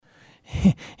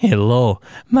Hello,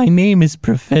 my name is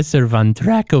Professor Von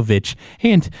Drakovich,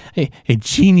 and a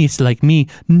genius like me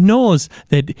knows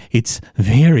that it's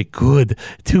very good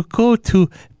to go to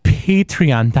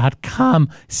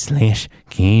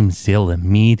patreon.com/Gamezilla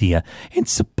Media and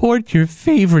support your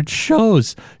favorite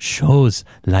shows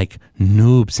like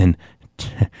Noobs and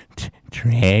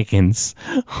Dragons.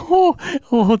 Oh,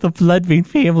 the Bloodvein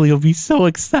family will be so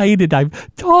excited I'm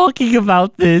talking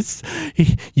about this.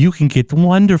 You can get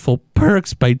wonderful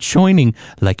perks by joining,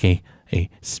 like a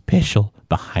special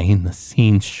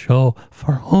behind-the-scenes show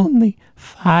for only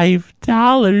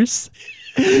 $5.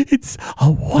 It's a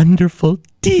wonderful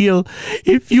deal.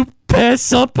 If you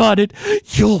pass up on it,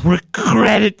 you'll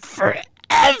regret it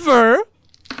forever.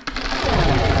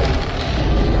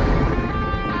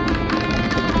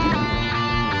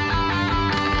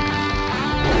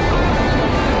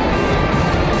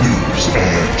 Noobs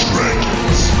and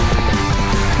Dragons.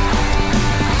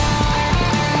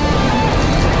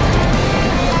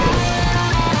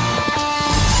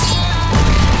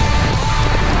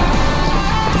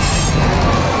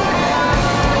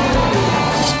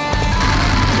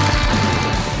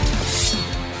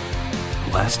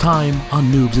 Last time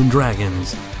on Noobs and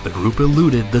Dragons, the group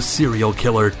eluded the serial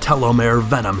killer Telomere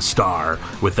Venomstar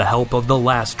with the help of the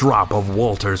last drop of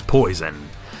Walter's poison.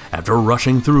 After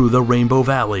rushing through the Rainbow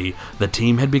Valley, the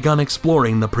team had begun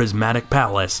exploring the Prismatic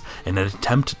Palace in an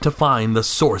attempt to find the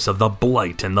source of the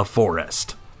blight in the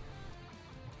forest.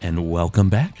 And welcome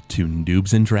back to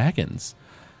Noobs and Dragons.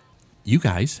 You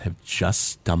guys have just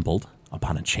stumbled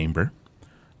upon a chamber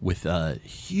with a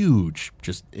huge,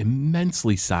 just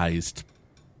immensely sized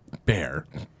bear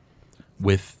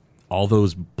with all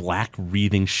those black,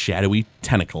 wreathing, shadowy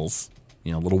tentacles,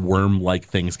 little worm-like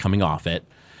things coming off it.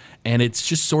 And it's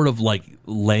just sort of like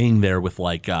laying there with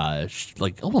like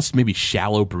almost maybe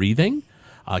shallow breathing.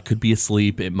 Could be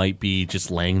asleep. It might be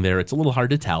just laying there. It's a little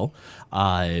hard to tell.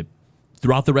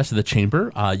 Throughout the rest of the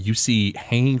chamber, you see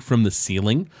hanging from the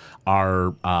ceiling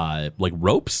are like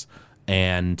ropes,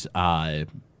 and at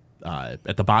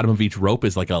the bottom of each rope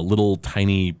is like a little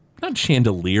tiny, not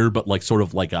chandelier, but like sort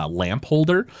of like a lamp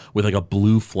holder with like a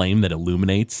blue flame that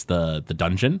illuminates the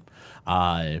dungeon.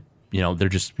 They're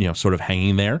just, sort of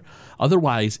hanging there.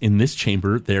 Otherwise, in this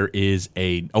chamber, there is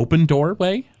an open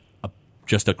doorway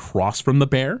just across from the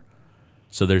bear.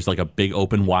 So there's like a big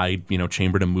open, wide,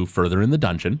 chamber to move further in the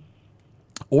dungeon.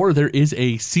 Or there is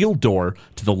a sealed door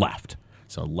to the left.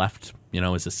 So left,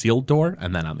 is a sealed door.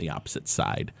 And then on the opposite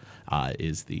side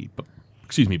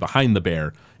behind the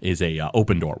bear is a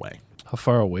open doorway. How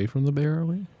far away from the bear are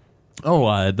we?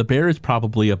 Oh, the bear is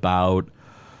probably about...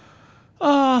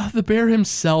 the bear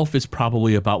himself is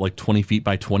probably about like 20 feet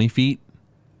by 20 feet.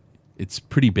 It's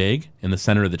pretty big in the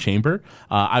center of the chamber.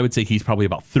 I would say he's probably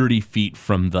about 30 feet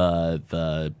from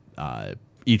the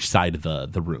each side of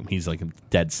the room. He's like in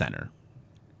dead center.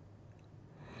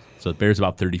 So the bear's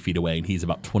about 30 feet away, and he's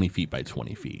about 20 feet by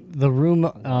 20 feet. The room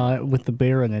with the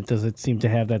bear in it, does it seem to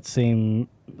have that same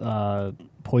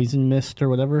poison mist or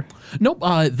whatever? Nope.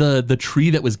 The tree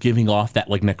that was giving off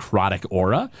that like necrotic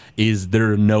aura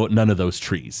there are none of those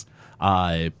trees.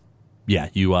 You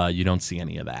don't see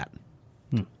any of that.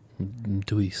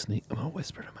 Do we sneak? I'm gonna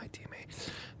whisper to my teammate.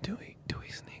 Do we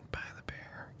sneak by the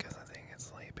bear? Because I think it's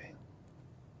sleeping.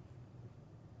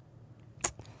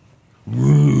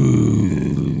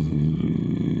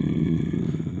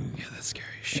 Yeah, that's scary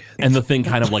shit. And the thing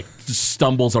kind of like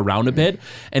stumbles around a bit,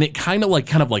 and it kind of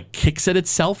like kicks at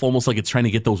itself, almost like it's trying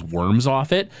to get those worms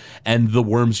off it. And the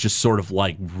worms just sort of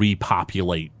like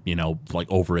repopulate,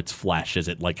 like over its flesh as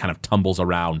it like kind of tumbles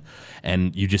around,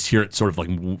 and you just hear it sort of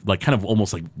like kind of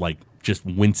almost like just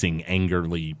wincing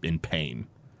angrily in pain.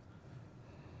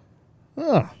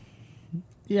 Oh,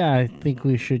 yeah, I think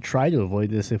we should try to avoid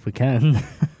this if we can. You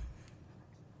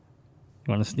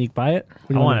want to sneak by it?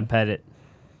 I want to pet it.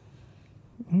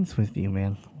 What's with you,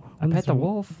 man? I pet the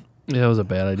wolf. Yeah, that was a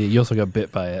bad idea. You also got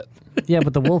bit by it. Yeah,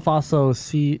 but the wolf also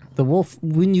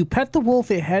when you pet the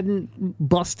wolf, it hadn't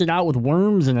busted out with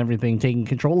worms and everything, taking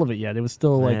control of it yet. It was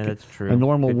still like that's true. a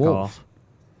normal Good wolf. call.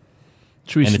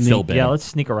 Should we And it's still big. Yeah, let's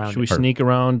sneak around. Should we sneak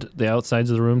around the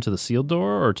outsides of the room to the sealed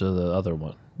door or to the other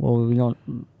one? Well, we don't.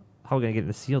 How are we going to get in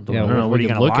the sealed door? Yeah, I don't know. we What are you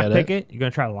can going to look at lockpick it. it? You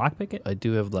going to try to lockpick it? I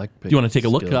do have lockpick. Do you want to take a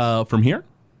look from here?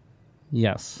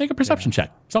 Yes. Make a perception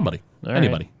check. Somebody. All right.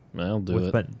 Anybody. I'll do With-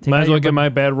 it. but take Might out as well your get my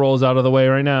bad rolls out of the way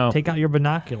right now. Take out your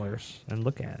binoculars and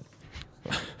look at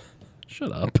it.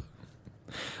 Shut up.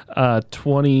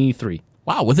 23.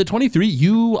 Wow, with a 23,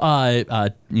 you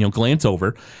glance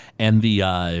over, and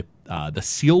the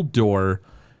sealed door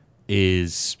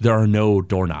there are no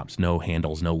doorknobs, no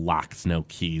handles, no locks, no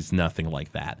keys, nothing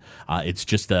like that. It's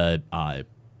just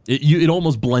it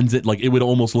almost blends it, like it would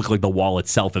almost look like the wall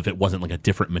itself if it wasn't like a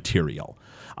different material.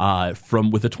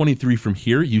 With the 23 from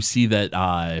here, you see that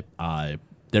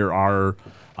there are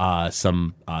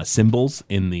some symbols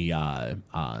in the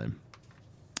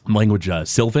language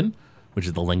Sylvan, which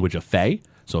is the language of Fae.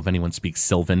 So if anyone speaks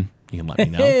Sylvan, you can let me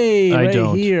know. Hey, I right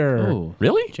don't. here. Oh,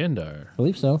 Really? Jendar. I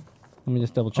believe so. Let me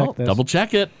just double check this. Double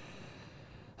check it.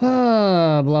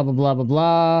 Blah, blah, blah, blah,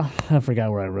 blah. I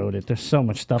forgot where I wrote it. There's so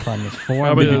much stuff on this form.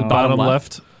 Probably the now. bottom Bottom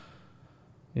left.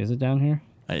 Is it down here?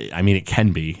 I mean, it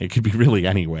can be. It could be really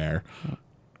anywhere.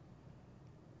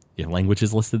 Yeah, language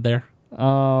is listed there.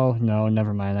 Oh, no,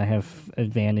 never mind. I have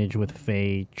advantage with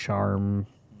Fey, Charm,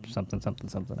 something.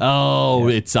 Oh,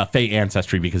 it's Fae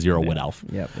ancestry because you're a wood elf.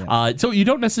 Yep. So you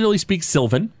don't necessarily speak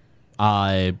Sylvan.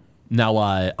 Otherwise,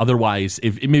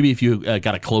 if you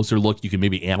got a closer look, you can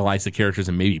maybe analyze the characters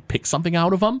and maybe pick something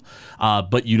out of them.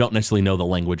 But you don't necessarily know the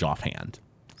language offhand.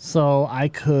 So I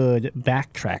could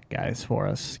backtrack, guys, for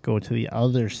us. Go to the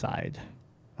other side.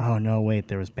 Oh, no, wait.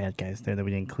 There was bad guys there that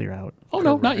we didn't clear out. Oh,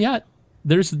 no, not yet.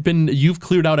 You've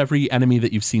cleared out every enemy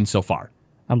that you've seen so far.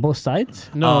 On both sides?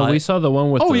 No, we saw the one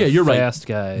with the you're fast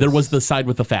right. guys. There was the side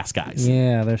with the fast guys.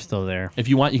 Yeah, they're still there. If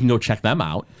you want, you can go check them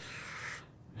out.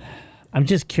 I'm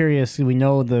just curious. We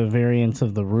know the variants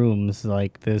of the rooms,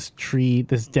 like this tree,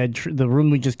 this dead tree, the room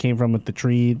we just came from with the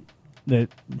tree that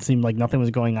seemed like nothing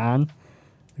was going on.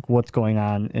 Like, what's going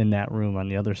on in that room on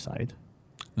the other side?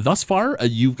 Thus far,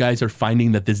 you guys are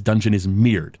finding that this dungeon is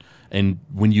mirrored. And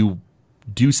when you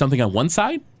do something on one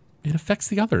side, it affects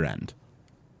the other end.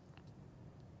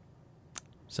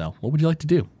 So, what would you like to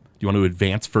do? Do you want to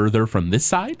advance further from this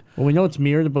side? Well, we know it's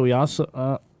mirrored, but we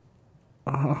also.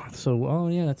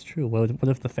 Yeah, that's true. What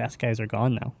if the fast guys are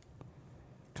gone now?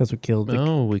 Because we killed the.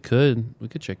 Oh, we could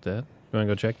check that. You want to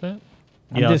go check that?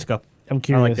 Yeah, let's go. I'm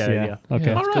curious. that idea. Okay.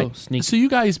 Yeah. All Let's right. go sneak. So you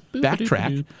guys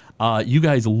backtrack. You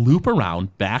guys loop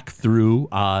around back through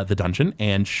the dungeon,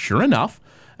 and sure enough,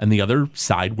 on the other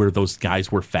side where those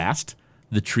guys were fast,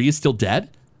 the tree is still dead,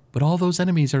 but all those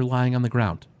enemies are lying on the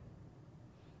ground.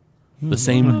 The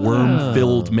same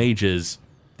worm-filled mages,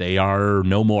 they are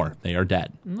no more. They are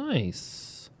dead.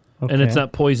 Nice. Okay. And it's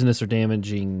not poisonous or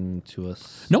damaging to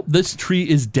us. Nope, this tree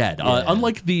is dead.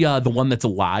 Unlike the one that's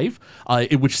alive,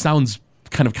 which sounds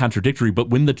kind of contradictory, but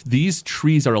when these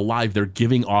trees are alive, they're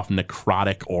giving off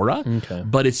necrotic aura. Okay.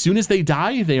 But as soon as they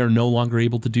die, they are no longer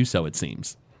able to do so, it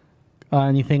seems.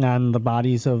 Anything on the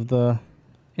bodies of the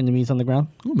enemies on the ground?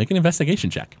 Ooh, make an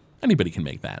investigation check. Anybody can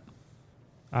make that.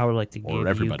 I would like to give you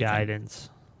everybody can. guidance.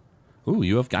 Ooh,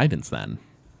 you have guidance then.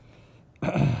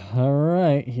 All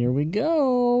right, here we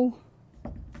go.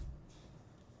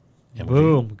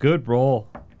 Boom. Good roll.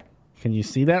 Can you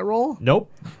see that roll?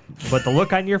 Nope. But the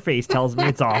look on your face tells me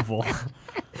it's awful.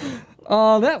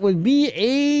 That would be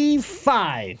a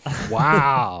 5.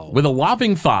 Wow. With a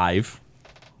whopping 5,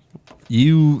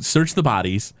 you search the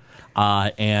bodies,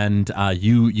 and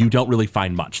you don't really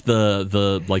find much.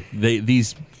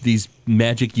 These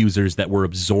magic users that were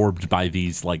absorbed by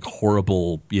these like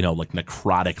horrible, like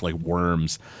necrotic like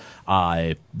worms,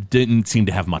 didn't seem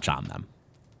to have much on them.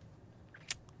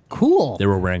 Cool. They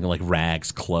were wearing like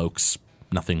rags, cloaks,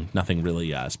 nothing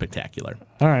really spectacular.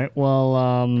 All right.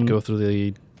 Well, Go through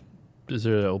the. Is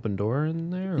there an open door in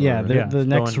there? yeah. or- The go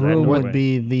next into that room would doorway.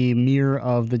 be the mirror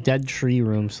of the dead tree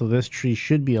room. So this tree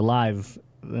should be alive.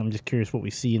 I'm just curious what we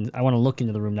see, and I want to look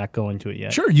into the room, not go into it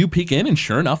yet. Sure, you peek in, and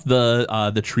sure enough,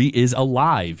 the tree is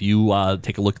alive. You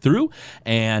take a look through,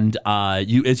 and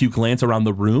as you glance around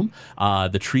the room,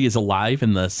 the tree is alive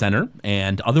in the center,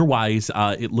 and otherwise,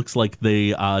 it looks like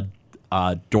the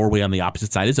doorway on the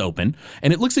opposite side is open,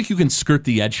 and it looks like you can skirt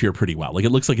the edge here pretty well. Like, it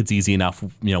looks like it's easy enough,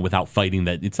 without fighting,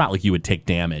 that it's not like you would take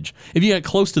damage. If you get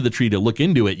close to the tree to look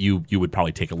into it, you would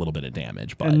probably take a little bit of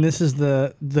damage. But And this is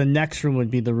the next room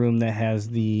would be the room that has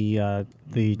the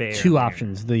Bear. two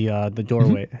options, the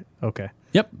doorway. Okay.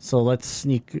 yep, So let's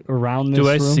sneak around this Do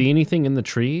I room. see anything in the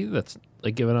tree that's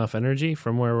like giving off energy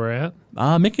from where we're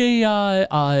at? make a.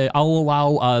 I'll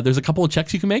allow. There's a couple of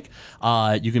checks you can make.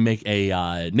 You can make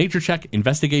a nature check,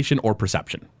 investigation, or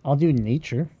perception. I'll do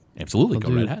nature. Absolutely, go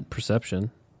Do right ahead. Perception.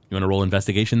 You want to roll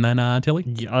investigation then, Tilly?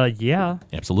 Yeah.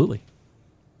 Absolutely.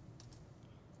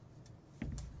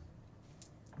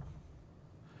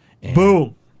 And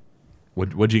Boom.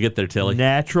 What'd you get there, Tilly?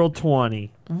 Natural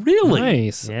 20. Really?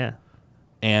 Nice. Yeah.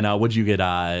 And what'd you get,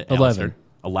 11.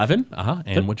 11? Uh-huh.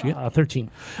 And what'd you get? 13.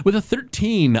 With a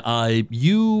 13,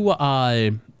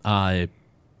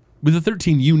 with the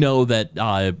 13, you know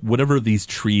that whatever these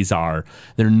trees are,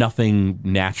 they're nothing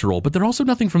natural, but they're also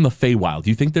nothing from the Feywild.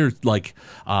 You think they're like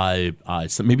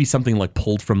maybe something like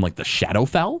pulled from like the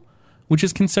Shadowfell, which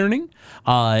is concerning.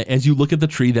 As you look at the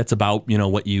tree, that's about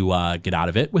what you get out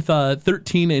of it. With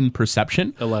 13 in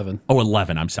perception, 11. Oh,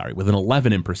 11. I'm sorry. With an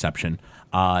 11 in perception,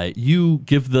 you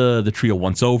give the tree a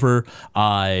once over.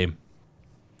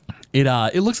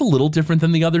 It looks a little different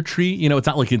than the other tree. It's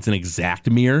not like it's an exact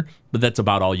mirror, but that's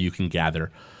about all you can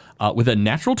gather. With a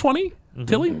natural 20,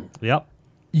 Tilly, Yep.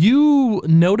 you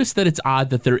notice that it's odd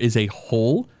that there is a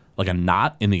hole, like a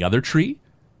knot in the other tree,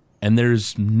 and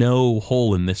there's no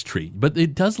hole in this tree. But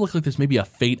it does look like there's maybe a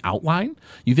faint outline.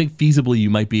 You think feasibly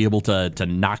you might be able to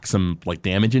knock some like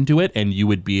damage into it, and you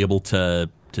would be able to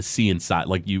see inside.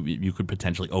 Like you could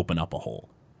potentially open up a hole.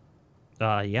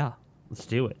 Yeah. Let's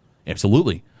do it.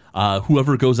 Absolutely.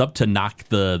 Whoever goes up to knock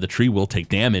the tree will take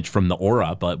damage from the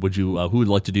aura. But who would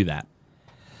like to do that?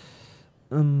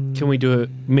 Can we do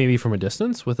it maybe from a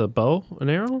distance with a bow and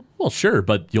arrow? Well, sure,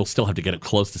 but you'll still have to get it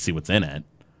close to see what's in it.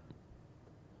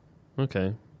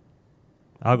 Okay.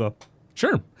 I'll go.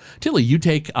 Sure. Tilly, you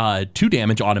take 2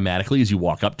 damage automatically as you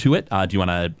walk up to it. Do you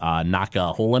want to knock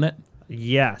a hole in it?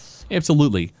 Yes.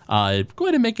 Absolutely. Go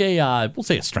ahead and make we'll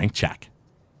say a strength check.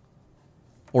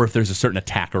 Or if there's a certain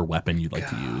attack or weapon you'd like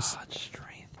to use.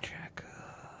 Strength check.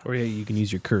 Or yeah, you can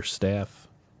use your cursed staff.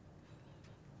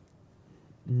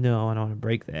 No, I don't want to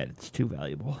break that. It's too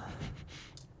valuable.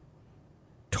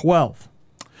 12.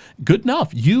 Good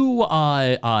enough. You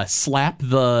slap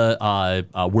the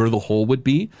where the hole would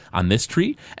be on this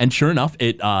tree, and sure enough,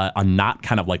 a knot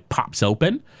kind of like pops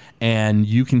open, and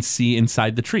you can see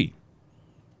inside the tree.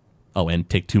 Oh, and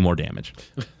take 2 more damage.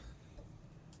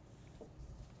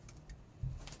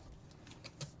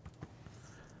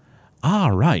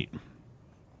 All right.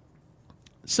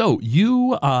 So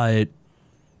you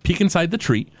peek inside the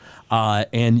tree,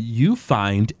 and you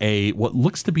find what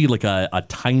looks to be like a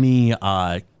tiny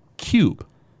cube.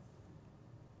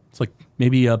 It's like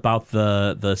maybe about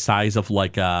the size of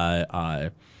like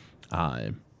less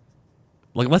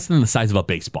than the size of a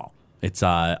baseball. It's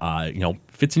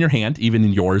fits in your hand, even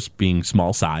in yours being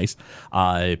small size.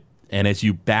 And as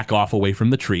you back off away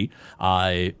from the tree,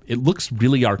 it looks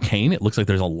really arcane. It looks like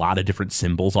there's a lot of different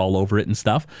symbols all over it and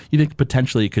stuff. You think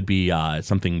potentially it could be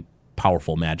something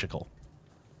powerful, magical.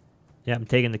 Yeah, I'm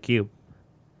taking the cube.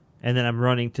 And then I'm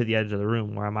running to the edge of the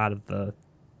room where I'm out of the...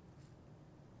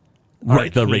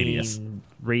 Right, the arcane radius.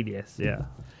 Radius, yeah.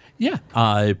 Yeah.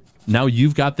 Now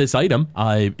you've got this item.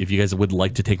 If you guys would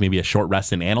like to take maybe a short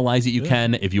rest and analyze it, you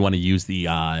can. If you want to use the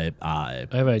I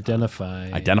have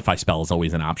identify spell is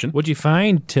always an option. What'd you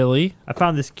find, Tilly? I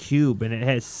found this cube, and it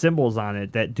has symbols on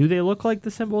it. Do they look like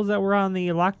the symbols that were on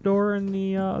the locked door on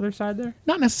the other side there?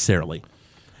 Not necessarily.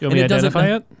 You want me to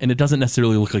identify it? And it doesn't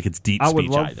necessarily look like it's deep I speech would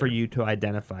love either. for you to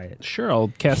identify it. Sure,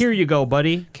 I'll cast Here you go,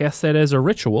 buddy. that as a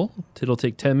ritual. It'll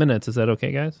take 10 minutes. Is that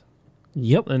okay, guys?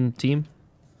 Yep. And team?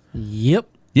 Yep.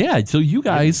 Yeah, so you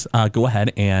guys go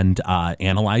ahead and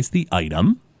analyze the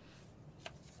item.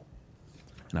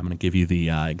 And I'm going to give you the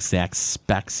exact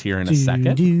specs here in a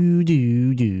second. Do.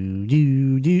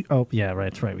 Oh, yeah, right.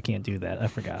 That's right. We can't do that. I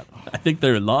forgot. I think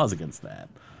there are laws against that.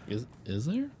 Is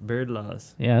there? Bird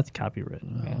laws. Yeah, it's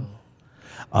copywritten. Man.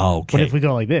 Okay. But if we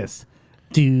go like this,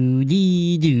 do.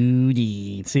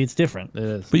 See, it's different. It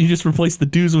is. But you just replace the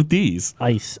do's with D's.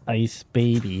 Ice,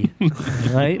 baby.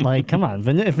 Right? Like, come on.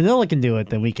 If Vanilla can do it,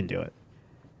 then we can do it.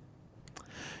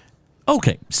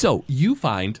 Okay, so you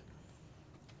find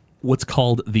what's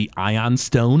called the Ion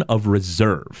Stone of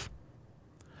Reserve.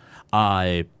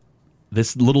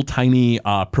 This little tiny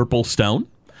purple stone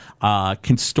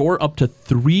can store up to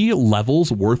 3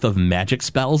 levels worth of magic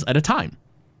spells at a time.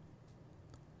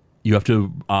 You have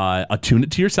to attune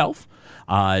it to yourself.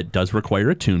 It does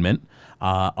require attunement.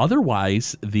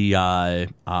 Otherwise,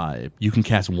 you can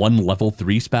cast 1 level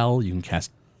 3 spell. You can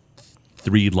cast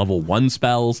 3 level 1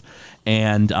 spells.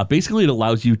 And basically, it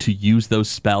allows you to use those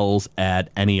spells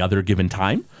at any other given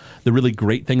time. The really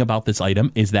great thing about this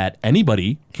item is that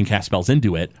anybody can cast spells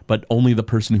into it, but only the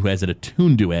person who has it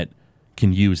attuned to it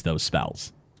can use those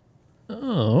spells.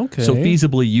 Oh, okay. So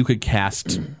feasibly, you could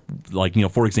cast,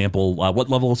 for example, what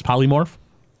level is Polymorph?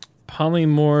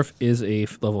 Polymorph is a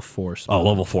level 4 spell. Oh,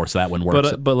 level 4, so that one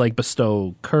works. But like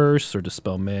bestow curse or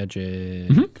dispel magic,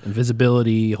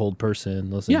 invisibility, hold person,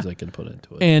 those things I can put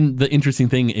into it. And the interesting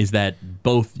thing is that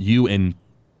both you and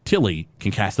Tilly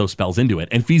can cast those spells into it,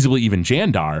 and feasibly even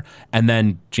Jandar, and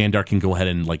then Jandar can go ahead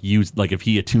and use, if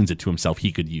he attunes it to himself,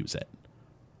 he could use it.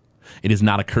 It is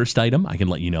not a cursed item. I can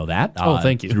let you know that. Oh,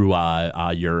 thank you. Through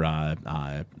your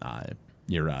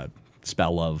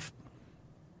spell of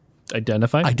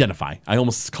Identify. Identify. I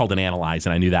almost called it analyze,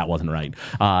 and I knew that wasn't right.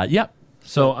 Yep.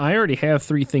 So I already have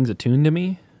 3 things attuned to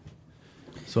me.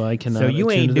 So I cannot. So you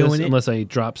attune ain't to this doing it? unless I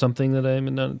drop something that I'm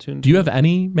not attuned to. Do you have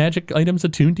any magic items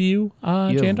attuned to you, You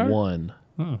Jandar? have one.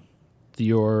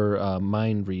 Your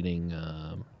mind reading.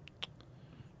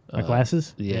 My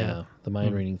glasses? Yeah, the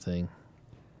mind reading thing.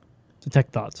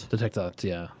 Detect thoughts. Detect thoughts.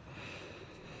 Yeah.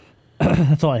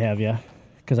 That's all I have, yeah.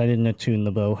 Because I didn't attune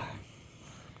the bow.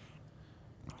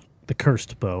 The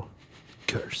cursed bow.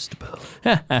 Cursed bow.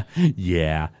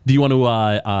 Yeah. Do you want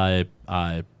to?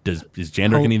 Is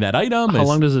Jandar getting that item? How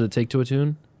long does it take to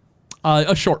attune?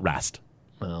 A short rest.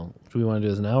 Well, do we want to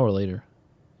do this now or later?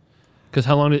 Because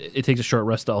how long it takes a short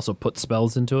rest to also put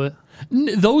spells into it?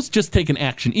 Those just take an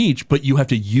action each, but you have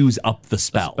to use up the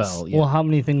spells. Spell, yeah. Well, how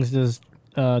many things does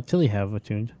Tilly have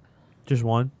attuned? Just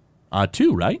one.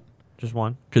 2, right? Just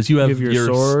one. Because you you have have your your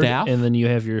sword, staff. and then you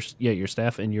have your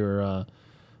staff and your.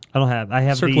 I don't have. I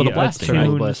have Circle the of Blasting, right?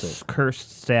 attuned Blasting.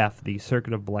 cursed staff. The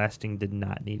Circuit of Blasting did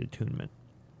not need attunement.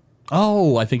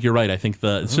 Oh, I think you're right. I think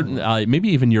the certain maybe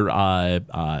even your I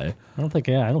don't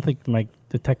think my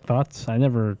detect thoughts. I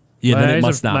never. yeah. My Then it eyes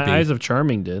must of, not my be. eyes of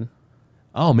charming did.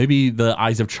 Oh, maybe the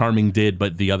Eyes of Charming did,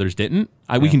 but the others didn't.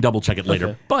 We can double check it later.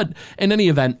 Okay. But in any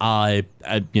event,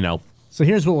 So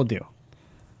here's what we'll do.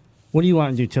 What do you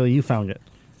want to do, Tilly? You found it.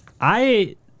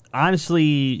 I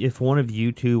honestly, if one of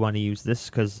you two want to use this,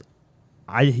 because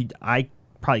I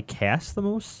probably cast the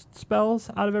most spells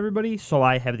out of everybody, so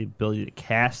I have the ability to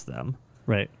cast them.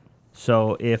 Right.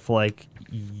 So if like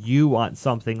you want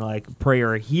something like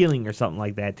prayer or healing or something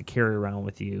like that to carry around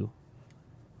with you,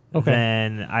 Okay.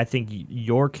 then I think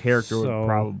your character So- would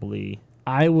probably.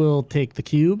 I will take the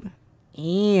cube,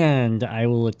 and I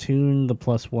will attune the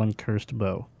 +1 cursed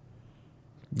bow.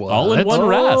 all in That's- one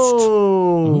rest.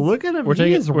 Oh, look at him! We're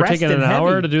taking an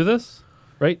hour to do this,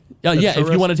 right? Yeah, That's if the you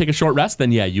rest? want to take a short rest,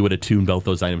 then yeah, you would attune both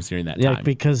those items during that Yeah, time.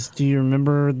 because do you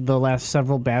remember the last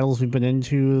several battles we've been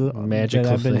into? Magical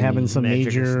that I've been thing. having some Magic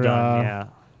is major done, yeah.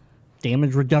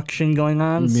 damage reduction going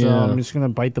on, so Yeah. I'm just gonna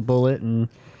bite the bullet and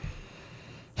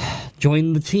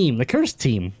join the team, the cursed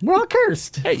team. We're all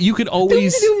cursed. Hey, you could Doom,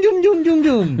 always doom, doom, doom,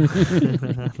 doom,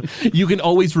 doom. you can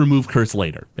always remove curse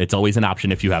later. It's always an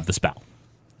option if you have the spell.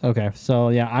 Okay, so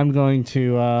yeah, I'm going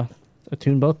to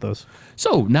attune both those.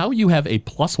 So now you have a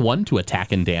 +1 to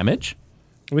attack and damage.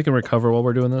 We can recover while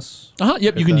we're doing this.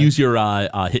 Yep, you can use your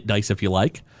hit dice if you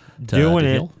like. Doing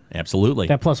it. Heal. Absolutely.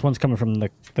 That +1's coming from the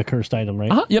cursed item,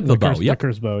 right? Yep, the bow, cursed, yep. The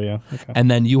cursed bow, yeah. Okay. And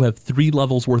then you have 3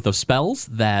 levels worth of spells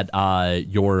that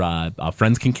your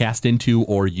friends can cast into,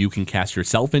 or you can cast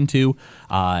yourself into.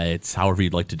 It's however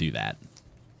you'd like to do that.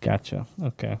 Gotcha.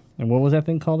 Okay. And what was that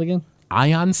thing called again?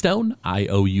 Ion Stone,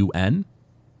 IOUN,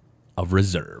 of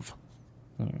Reserve.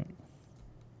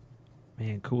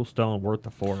 Man, cool stone worth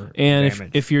the 4 And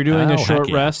damage. if you're doing Oh, a short heck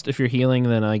yeah. rest, if you're healing,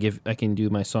 then I can do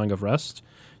my Song of Rest.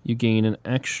 You gain an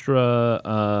extra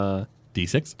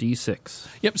D6? D6.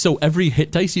 Yep, so every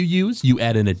hit dice you use, you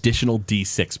add an additional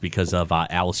D6 because of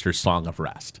Alistair's Song of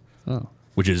Rest,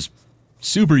 which is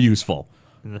super useful.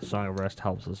 And the Song of Rest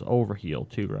helps us overheal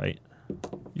too, right?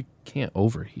 You can't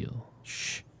overheal.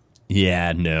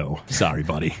 Yeah, no. Sorry,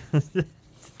 buddy.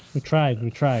 We tried.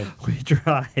 We tried.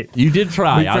 You did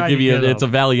try. We I'll tried give to you get it's a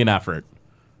him. valiant effort.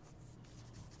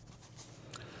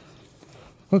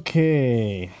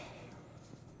 Okay.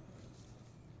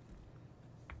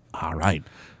 All right.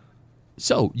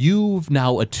 So you've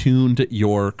now attuned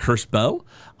your curse bow.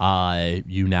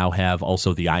 You now have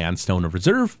also the Ion Stone of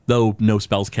Reserve, though no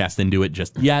spells cast into it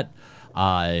just yet.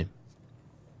 As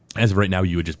of right now,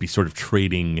 you would just be sort of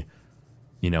trading,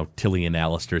 Tilly and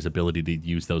Alistair's ability to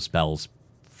use those spells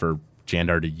for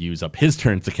Jandar to use up his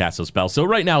turns to cast those spells. So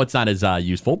right now it's not as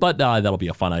useful, but that'll be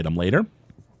a fun item later.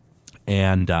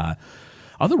 And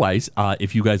otherwise,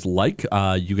 if you guys like,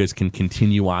 you guys can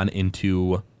continue on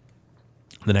into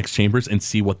the next chambers and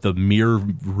see what the mirror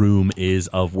room is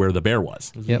of where the bear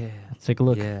was. Yep. Let's take a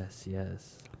look. Yes.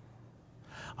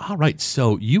 All right,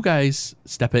 so you guys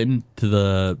step into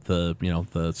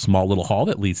the small little hall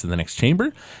that leads to the next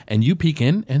chamber, and you peek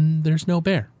in, and there's no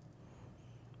bear.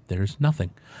 There's nothing.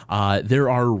 There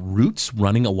are roots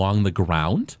running along the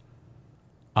ground,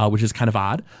 which is kind of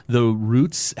odd. The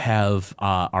roots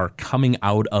are coming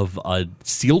out of a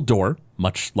sealed door,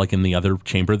 much like in the other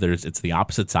chamber. It's the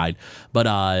opposite side, but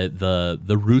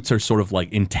the roots are sort of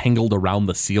like entangled around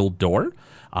the sealed door,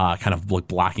 kind of like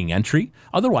blocking entry.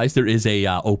 Otherwise, there is a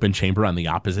open chamber on the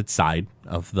opposite side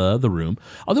of the room.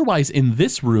 Otherwise, in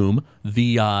this room,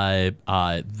 the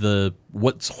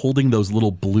what's holding those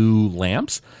little blue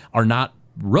lamps are not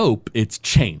rope; it's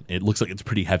chain. It looks like it's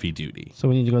pretty heavy duty. So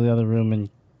we need to go to the other room and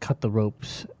cut the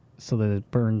ropes so that it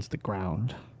burns the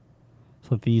ground.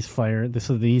 So these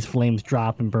flames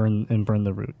drop and burn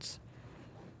the roots.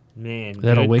 Man,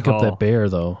 That'll good wake up call. that bear,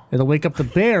 though. It'll wake up the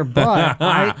bear, but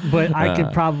I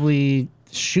could probably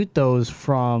shoot those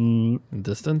from.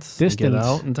 Distance? Distance. Get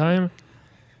out in time?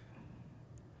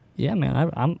 Yeah,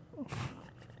 man, I'm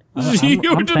You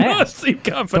I'm do not fast. seem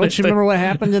confident. Don't you remember what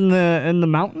happened in the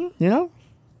mountain? You know,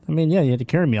 I mean, yeah, you had to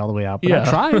carry me all the way out, but Yeah. I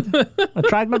tried. I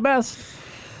tried my best.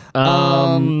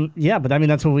 Yeah, but I mean,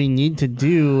 that's what we need to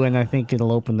do, and I think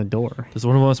it'll open the door. Does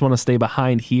one of us want to stay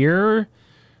behind here,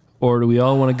 or do we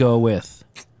all want to go with?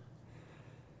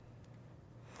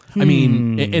 I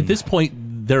mean, at this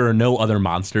point, there are no other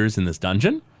monsters in this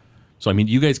dungeon. So, I mean,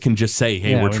 you guys can just say,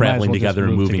 hey, Yeah, we we're might as traveling well just together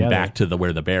and move moving together. back to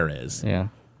where the bear is. Yeah,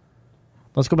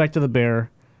 let's go back to the bear.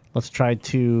 Let's try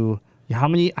to. How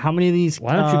many of these?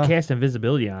 Why don't you cast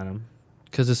invisibility on him?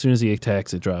 Because as soon as he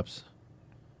attacks, it drops.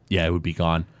 Yeah, it would be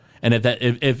gone. And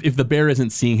if the bear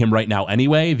isn't seeing him right now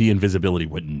anyway, the invisibility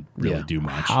wouldn't really Yeah. do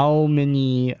much. How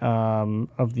many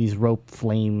of these rope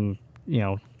flame,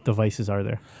 devices are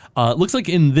there? It looks like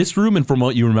in this room, and from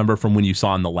what you remember from when you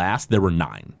saw in the last, there were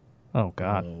 9. Oh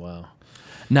God. Oh, wow.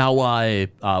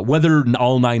 Now, whether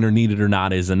all 9 are needed or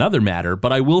not is another matter,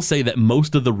 but I will say that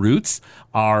most of the roots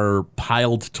are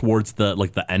piled towards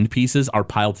the end pieces are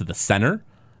piled to the center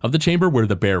of the chamber where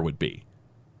the bear would be.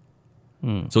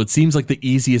 So it seems like the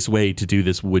easiest way to do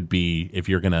this would be if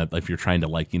you're trying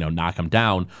to knock him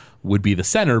down would be the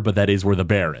center, but that is where the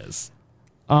bear is.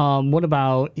 What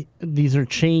about these are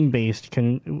chain based?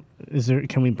 Can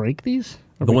we break these?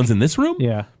 Or The ones in this room?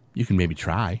 Yeah. You can maybe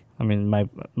try. I mean,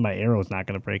 my arrow's not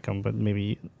going to break them, but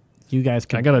maybe you guys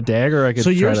can. I got a dagger. I could. So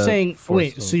you're try to saying, force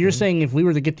wait? those So you're in. saying if we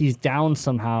were to get these down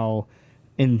somehow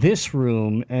in this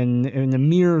room, and in the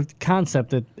mere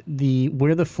concept that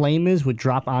where the flame is would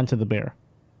drop onto the bear,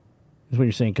 is what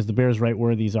you're saying? Because the bear is right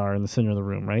where these are in the center of the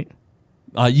room, right?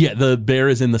 Yeah, the bear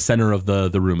is in the center of the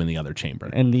room in the other chamber.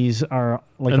 And these are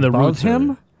like And the above roots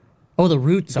him. are- Oh, the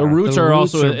roots The are. roots are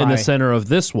also in by- the center of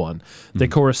this one. They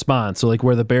correspond. So, like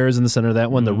where the bear is in the center of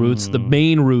that one, the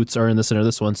main roots are in the center of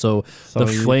this one. So the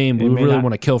you- flame, it we may really not-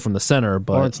 want to kill from the center, Or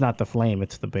but it's not the flame;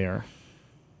 it's the bear.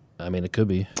 I mean, it could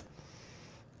be.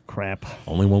 Crap.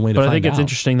 Only one way to But I find think it's out.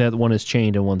 interesting that one is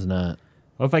chained and one's not.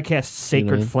 What if I cast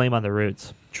Sacred mean? Flame on the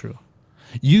roots? True.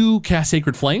 You cast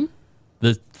Sacred Flame,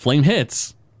 the flame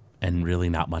hits, and really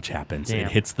not much happens. Damn.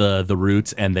 It hits the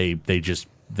roots, and they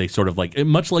sort of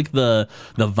much like the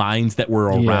vines that were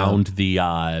around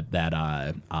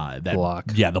that Block.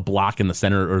 Yeah, the block in the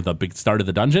center or the big start of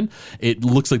the dungeon. It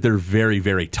looks like they're very,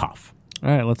 very tough. All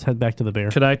right, let's head back to the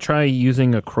bear. Could I try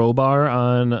using a crowbar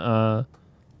on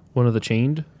one of the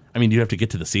chained? I mean, you have to get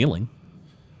to the ceiling.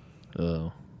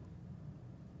 Oh.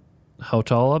 How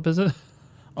tall up is it?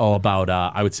 Oh, about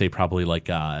I would say probably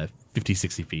 50,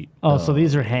 60 feet. Oh, so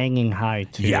these are hanging high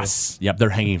too. Yes. Yep, they're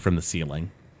hanging from the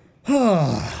ceiling.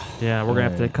 Yeah, we're gonna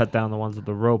have to cut down the ones with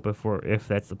the rope if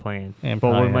that's the plan. And But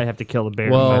we probably- might have to kill the bear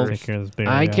Well, first. Take care of this bear,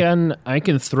 I yeah.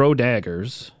 can throw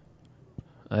daggers.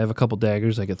 I have a couple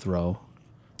daggers I could throw.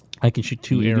 I can shoot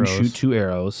two You arrows. can shoot 2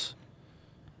 arrows.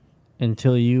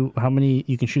 Until you, how many?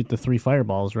 You can shoot the 3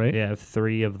 fireballs, right? Yeah, I have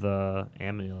 3 of the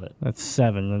amulet. That's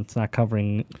 7. That's not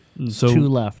covering So 2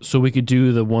 left. So we could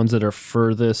do the ones that are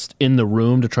furthest in the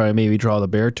room to try and maybe draw the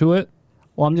bear to it.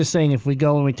 Well, I'm just saying if we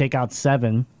go and we take out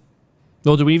 7,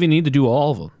 No, do we even need to do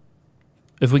all of them?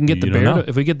 If we can get You the don't bear, know.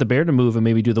 if we get the bear to move and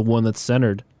maybe do the one that's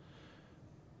centered,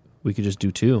 we could just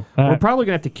do 2. We're probably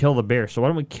gonna have to kill the bear. So why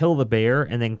don't we kill the bear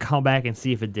and then come back and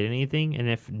see if it did anything? And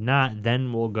if not,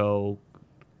 then we'll go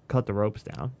cut the ropes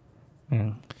down.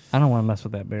 yeah. I don't want to mess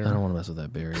with that bear. I don't want to mess with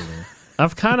that bear either.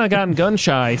 I've kind of gotten gun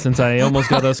shy since I almost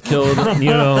got us killed,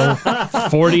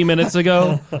 40 minutes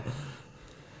ago.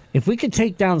 If we could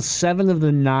take down 7 of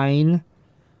the 9,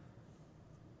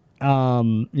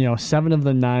 7 of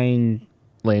the 9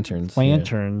 Lanterns.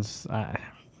 lanterns, I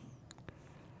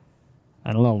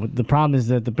don't know. The problem is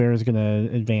that the bear is going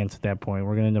to advance at that point.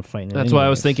 We're going to end up fighting. it That's why I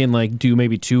was anyways. thinking do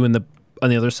maybe 2 on the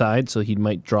other side so he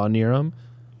might draw near him,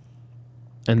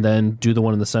 and then do the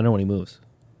one in the center when he moves.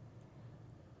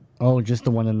 Oh, just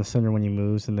the one in the center when he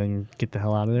moves, and then get the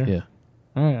hell out of there. Yeah.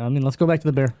 All right. I mean, let's go back to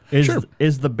the bear.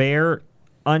 Is the bear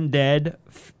undead,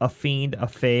 a fiend, a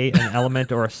fae, an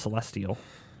element, or a celestial?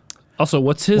 Also,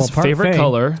 what's his Well, part favorite Fey.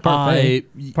 color?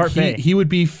 Part Fey. He would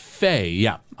be Fey,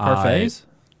 yeah. Parfaits?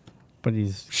 But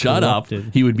he's Shut up.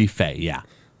 corrupted. He would be Fey, yeah.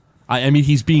 I mean,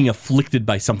 he's being afflicted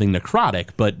by something necrotic,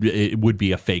 but it would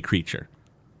be a Fey creature.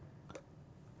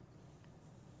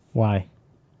 Why?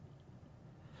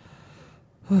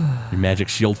 Your magic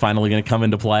shield finally going to come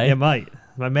into play? It might.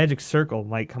 My magic circle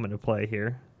might come into play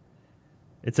here.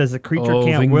 It says the creature Oh,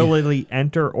 can't Ving- willingly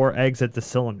enter or exit the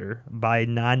cylinder by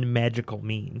non-magical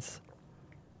means.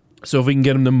 So if we can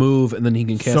get him to move and then he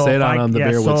can cast that on him, the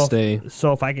bear would stay.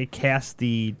 So if I could cast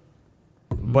the...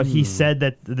 But he said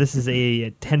that this is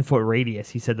a 10-foot radius.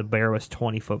 He said the bear was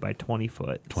 20 foot by 20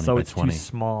 foot. 20 so by it's 20. too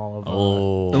small of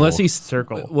Oh. Unless he's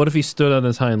circle. What if he stood on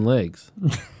his hind legs?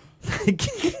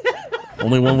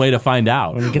 Only one way to find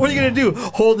out. What are you going to do?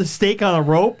 Hold a stake on a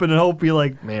rope and hope you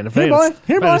like... Man, if Here, I boy. had,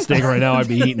 Here, if I had a boy. steak right now, I'd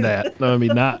be eating that. I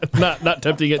mean, not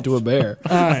tempting it to a bear.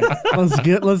 All right,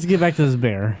 let's get back to this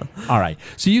bear. All right.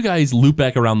 So you guys loop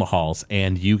back around the halls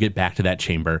and you get back to that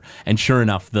chamber. And sure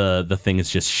enough, the thing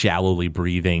is just shallowly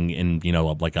breathing in,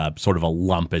 like a sort of a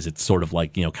lump as it's sort of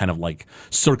like, kind of like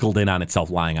circled in on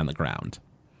itself lying on the ground.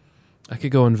 I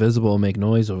could go invisible and make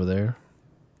noise over there.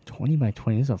 20 by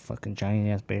 20 is a fucking giant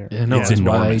ass bear. Yeah, no, It's that's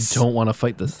why I enormous. don't want to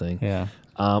fight this thing. Yeah.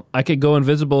 I could go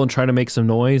invisible and try to make some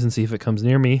noise and see if it comes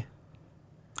near me.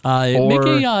 Make Or-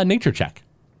 a nature check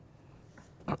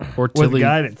Or With Tilly,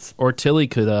 guidance. or Tilly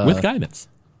could with guidance.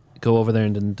 go over there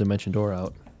and then dimension door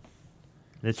out.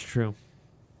 It's true.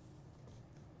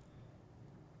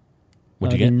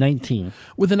 What'd you get? 19.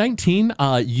 With a 19,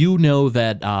 you know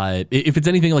that if it's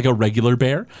anything like a regular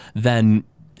bear, then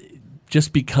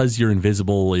just because you're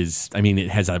invisible it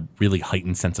has a really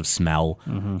heightened sense of smell,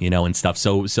 and stuff.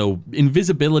 So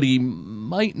invisibility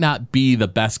might not be the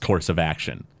best course of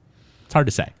action. It's hard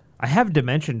to say. I have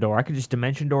Dimension Door. I could just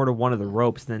Dimension Door to one of the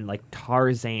ropes, then like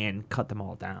Tarzan cut them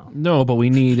all down. No, but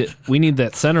we need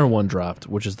that center one dropped,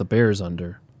 which is the bear's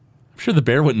under. I'm sure the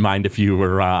bear wouldn't mind if you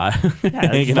were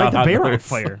hanging Light out the on bear on those.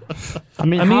 fire. I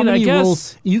mean, I how mean, I many guess-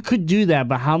 rolls you could do that?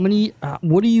 But how many?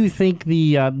 What do you think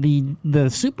the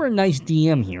super nice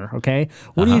DM here? Okay,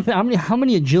 what do you think? How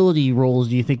many agility rolls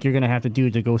do you think you're going to have to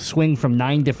do to go swing from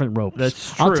 9 different ropes?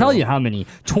 That's I'll true. tell you how many.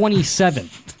 27.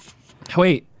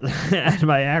 Wait, And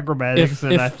my acrobatics If-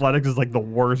 and if- athletics is like the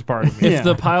worst part of me. if Yeah.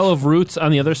 the pile of roots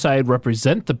on the other side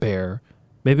represent the bear,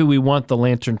 maybe we want the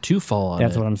lantern to fall on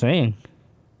That's it. what I'm saying.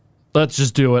 Let's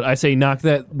just do it. I say knock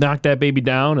that baby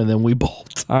down, and then we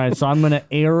bolt. All right, so I'm going to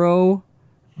arrow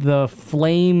the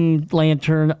flame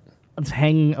lantern that's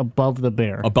hanging above the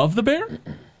bear. Above the bear?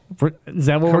 Is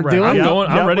that what Correct. we're doing? I'm going.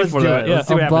 I'm ready let's for do that. it. Yeah. Let's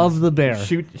see what Above happens. the bear.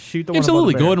 Shoot the one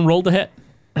Absolutely. above the Go bear. ahead and roll to hit.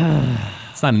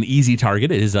 It's not an easy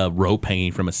target. It is a rope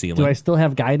hanging from a ceiling. Do I still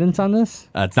have guidance on this?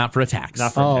 It's not for attacks.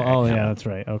 Not for- Oh, yeah, that's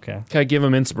right. Okay. Can I give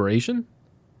him inspiration?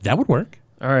 That would work.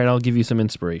 All right, I'll give you some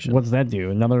inspiration. What does that do?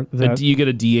 Another. is that- You get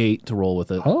a D8 to roll with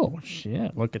it. oh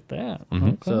shit! Look at that.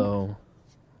 Okay. So,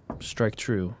 strike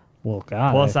true. Well,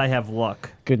 God. Plus, I have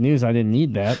luck. good news. I didn't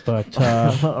need that, but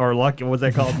Or lucky. What's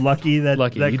that called? Lucky.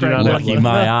 Lucky. That You do cracked not have lucky. Lucky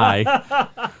my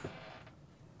eye.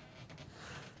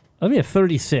 let me a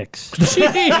 36.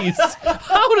 Jeez,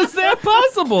 how is that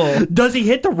possible? Does he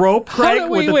hit the rope, Craig,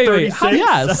 with the 36?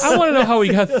 Yes. I want to know how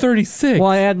he got 36. Well,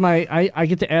 I add my. I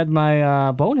get to add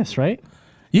my bonus, right?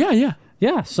 Yeah.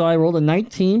 Yeah. So I rolled a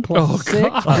 19 plus Oh, a 6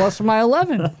 God. plus my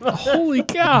 11. Holy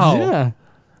cow! Yeah.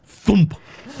 Thump.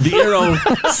 The arrow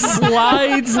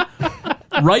slides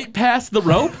right past the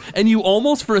rope, and you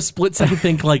almost for a split second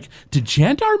think like, did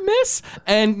Jandar miss?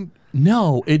 And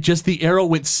no, the arrow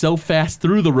went so fast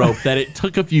through the rope that it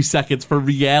took a few seconds for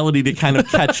reality to kind of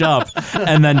catch up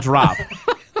and then drop.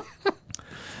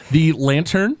 The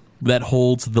lantern that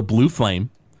holds the blue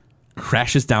flame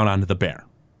crashes down onto the bear.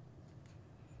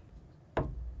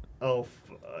 Oh,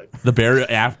 fuck. The bear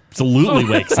absolutely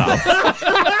wakes up.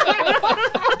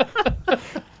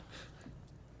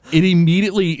 It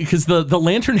immediately, because the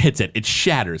lantern hits it, it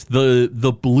shatters.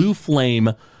 The blue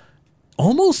flame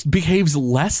almost behaves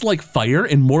less like fire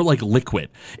and more like liquid.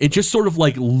 It just sort of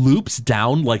like loops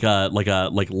down like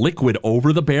liquid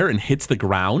over the bear and hits the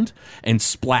ground and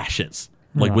splashes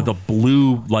like with a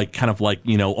blue, like kind of like,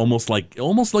 almost like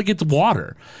it's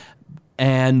water.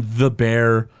 And the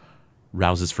bear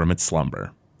rouses from its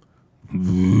slumber.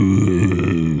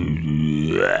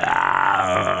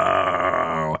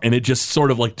 And it just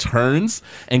sort of like turns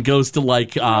and goes to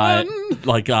like look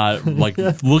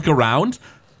around.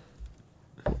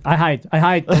 I hide.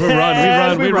 We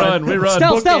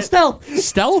run. Stealth.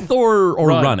 Stealth or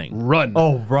running? Run.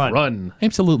 Oh, run. Run.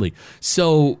 Absolutely.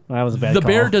 So That was a bad the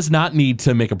bear call. does not need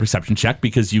to make a perception check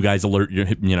because you guys alert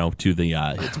to the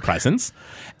its presence.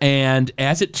 And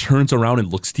as it turns around and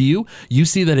looks to you, you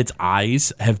see that its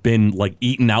eyes have been like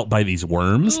eaten out by these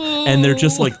worms, and they're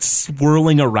just like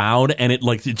swirling around, and it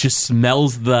just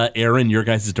smells the air in your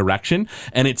guys' direction,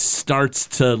 and it starts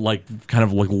to like kind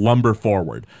of like lumber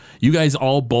forward. You guys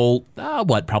all bolt,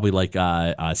 probably like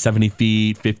 70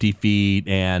 feet, 50 feet,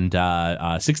 and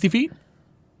 60 feet?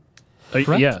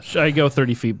 correct? Yeah, I go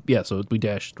 30 feet. Yeah, so we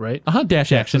dashed, right?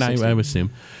 Dash action, so I 60. would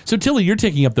assume. So, Tilly, you're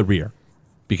taking up the rear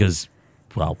because,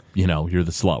 well, you're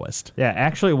the slowest. Yeah,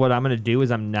 actually, what I'm going to do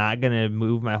is I'm not going to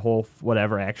move my whole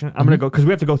whatever action. I'm going to go, because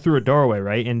we have to go through a doorway,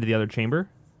 right, into the other chamber?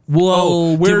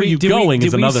 Well, where are you going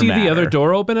is another Did we see matter. the other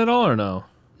door open at all or no?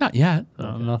 Not yet.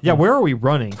 Yeah, where are we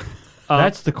running?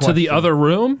 That's the question. To the other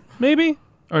room, maybe?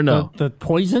 Or no? The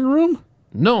poison room?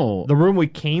 No. The room we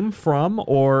came from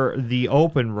or the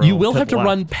open room? You will have the to left?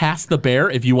 run past the bear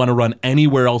if you want to run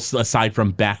anywhere else aside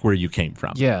from back where you came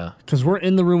from. Yeah. Because we're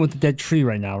in the room with the dead tree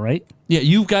right now, right? Yeah,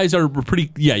 you guys are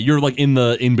pretty. Yeah, you're like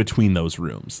in between those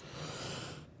rooms.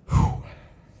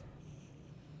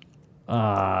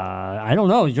 I don't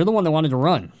know. You're the one that wanted to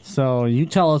run. So you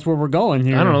tell us where we're going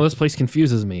here. I don't know. This place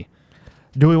confuses me.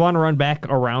 Do we want to run back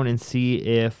around and see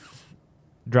if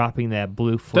dropping that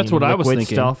blue flame That's what I was liquid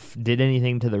thinking. stuff did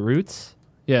anything to the roots?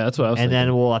 Yeah, that's what I was And thinking.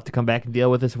 then we'll have to come back and deal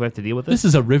with this if we have to deal with this. This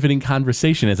is a riveting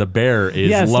conversation as a bear is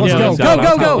Yes, lumbering let's go. down Go,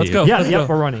 go, on top go. of Let's you. go. Yeah,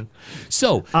 we're running.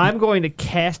 So, I'm going to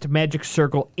cast Magic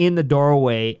Circle in the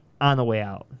doorway on the way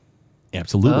out.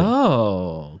 absolutely.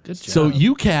 Oh, good job. So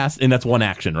you cast, and that's one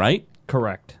action, right?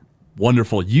 Correct.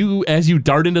 Wonderful. As you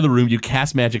dart into the room, you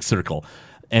cast Magic Circle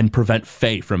and prevent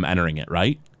Faye from entering it,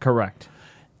 right? Correct.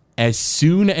 As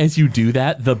soon as you do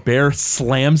that, the bear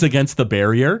slams against the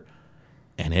barrier,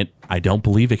 and I don't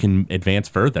believe it can advance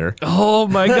further. Oh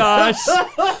my gosh.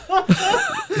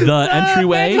 The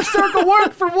entryway, Circle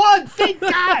worked for one. Thank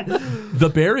God. the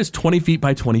bear is 20 feet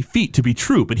by 20 feet to be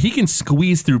true, but he can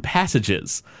squeeze through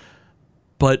passages.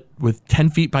 But with 10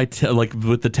 feet by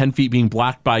with the 10 feet being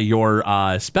blocked by your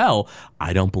spell,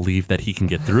 I don't believe that he can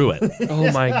get through it.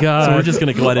 Oh my god. So we're just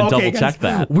going to go ahead and Okay, double check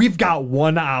guys, that. We've got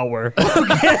 1 hour.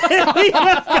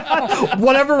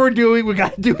 Whatever we're doing, we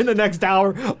got to do in the next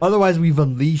hour. Otherwise, we've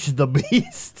unleashed the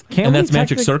beast. Can't And we that's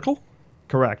Magic technic- Circle?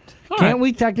 Correct. Can't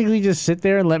we technically just sit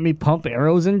there and let me pump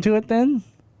arrows into it then?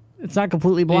 It's not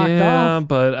completely blocked yeah, off.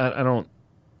 but I don't.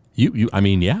 I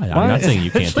mean, yeah, I'm Why- not saying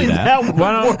you can't do that.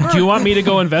 Why don't? Do you want me to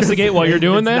go investigate while you're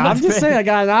doing that? I'm just saying I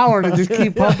got an hour to just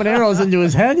keep pumping arrows into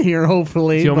his head here,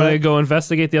 hopefully. Do you want me but, to go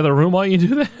investigate the other room while you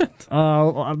do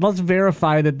that? let's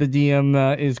verify that the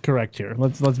DM is correct here.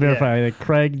 Let's verify that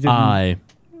Craig didn't.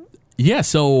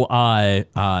 So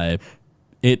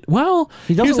well,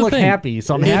 he here's doesn't the look thing. happy,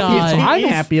 so I'm It, happy. So I'm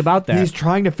He's- happy about that. He's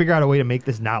trying to figure out a way to make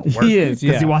this not work. He is,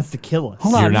 Because he yeah. wants to kill us.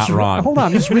 Hold on, You're just not wrong. Hold on,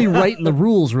 I'm just rewriting the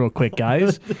rules real quick,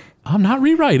 guys. I'm not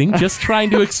rewriting, just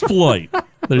trying to exploit.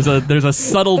 There's a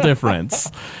subtle difference.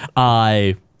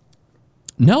 So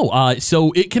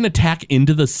it can attack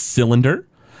into the cylinder,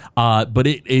 but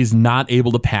it is not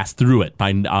able to pass through it by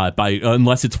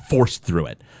unless it's forced through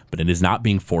it. But it is not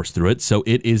being forced through it, so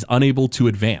it is unable to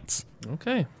advance.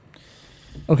 Okay.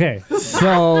 Okay,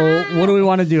 so what do we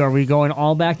want to do? Are we going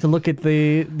all back to look at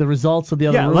the results of the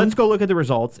other Yeah, room? let's go look at the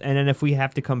results, and then if we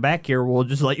have to come back here, we'll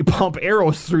just let you pump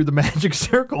arrows through the magic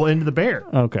circle into the bear.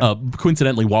 Okay.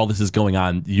 Coincidentally, while this is going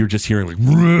on, you're just hearing like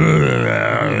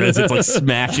as it's like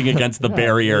smashing against the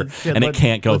barrier, Shit, and it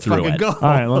can't go let's through fucking it. Go. All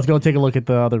right, let's go take a look at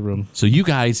the other room. So you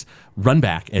guys run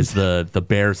back as the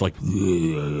bear's like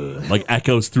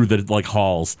echoes through the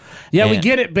halls. Yeah, we And-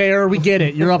 get it, Bear. We get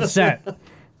it. You're upset.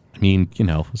 I mean,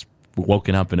 was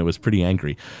woken up and it was pretty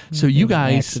angry. So you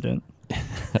guys, Accident.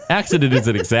 accident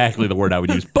isn't exactly the word I would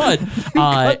use, but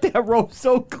Cut that rope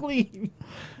so clean.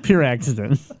 Pure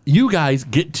accident. you guys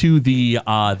get to the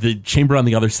chamber on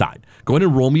the other side. Go ahead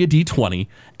and roll me a d20,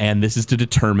 and this is to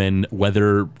determine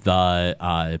whether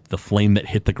the flame that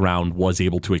hit the ground was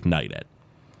able to ignite it.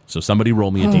 So somebody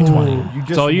roll me a d20. You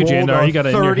just all you, rolled Jandar. a You got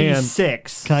it in your hand.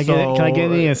 36. Can I get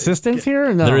any assistance here?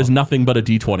 Or no. There is nothing but a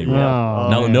d20 roll.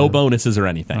 Oh, No bonuses or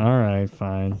anything. All right,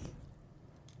 fine.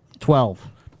 12.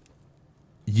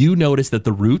 You notice that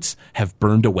the roots have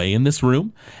burned away in this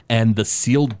room, and the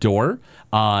sealed door,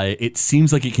 it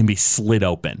seems like it can be slid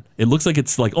open. It looks like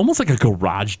it's almost like a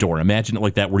garage door. Imagine it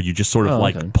like that, where you just sort of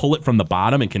okay. pull it from the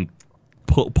bottom and can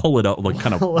pull it up,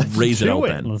 kind of Let's raise it do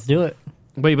it. open. Let's do it.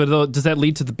 Wait, but does that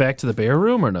lead to back to the bear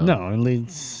room or no? No, it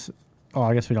leads. Oh,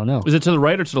 I guess we don't know. Is it to the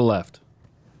right or to the left?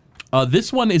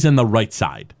 This one is in the right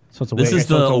side. So it's away. This is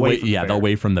so the it's away away, from the the bear.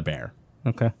 away from the bear.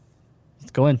 Okay.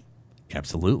 Let's go in.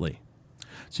 Absolutely.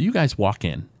 So you guys walk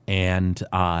in, and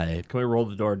Can we roll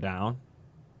the door down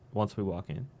once we walk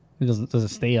in? Does it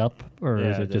stay up, or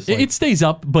Yeah, is it it just? does. Like, it stays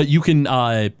up, but you can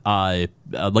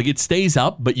it stays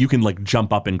up, but you can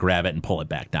jump up and grab it and pull it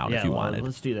back down if you wanted.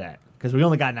 Let's do that. Because we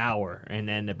only got an hour, and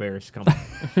then the bear's coming.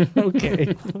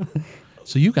 okay.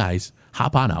 So you guys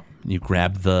hop on up. You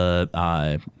grab the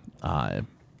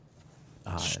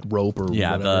rope or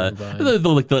yeah,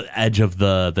 whatever. the edge of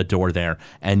the door there,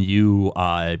 and you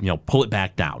pull it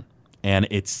back down, and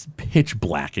it's pitch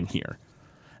black in here.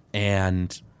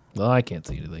 And Well, I can't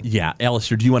see anything. yeah,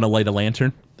 Alistair, do you want to light a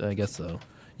lantern? I guess so.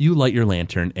 You light your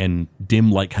lantern, and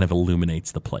dim light kind of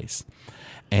illuminates the place.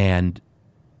 And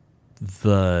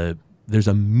there's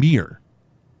a mirror.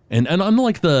 And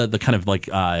unlike the kind of like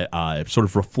sort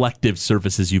of reflective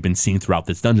surfaces you've been seeing throughout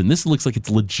this dungeon, this looks like it's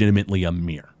legitimately a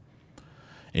mirror.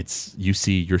 You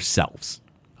see yourselves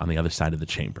on the other side of the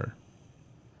chamber.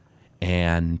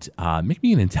 And make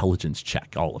me an intelligence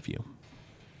check, all of you.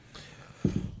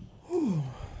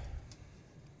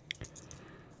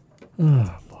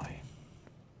 Oh boy.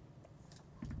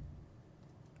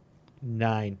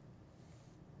 9.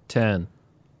 10.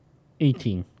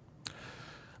 18.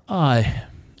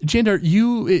 Jandar,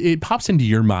 it pops into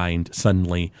your mind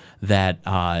suddenly that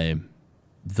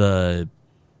the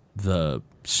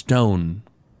stone,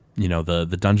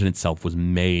 the dungeon itself was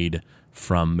made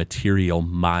from material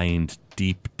mined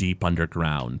deep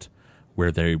underground,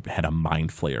 where they had a mind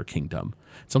flayer kingdom.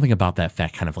 Something about that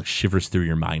fact kind of like shivers through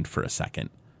your mind for a second.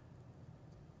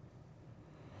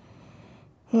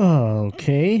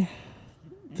 Okay.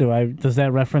 Does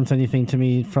that reference anything to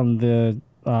me from the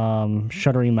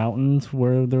Shuddering Mountains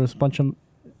where there was a bunch of...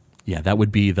 Yeah, that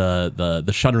would be the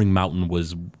Shuddering Mountain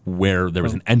was where there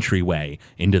was an entryway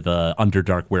into the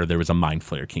Underdark where there was a Mind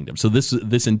Flayer kingdom. So this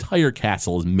entire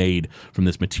castle is made from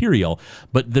this material,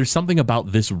 but there's something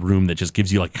about this room that just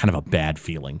gives you like kind of a bad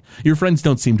feeling. Your friends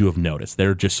don't seem to have noticed.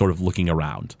 They're just sort of looking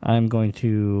around. I'm going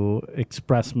to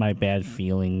express my bad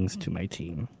feelings to my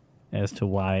team as to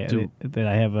why that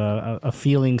I have a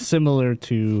feeling similar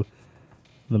to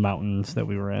the mountains that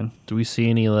we were in. Do we see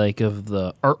any of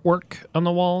the artwork on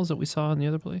the walls that we saw in the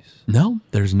other place? No,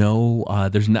 there's no.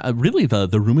 There's not really.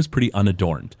 The room is pretty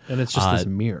unadorned, And it's just this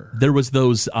mirror. There was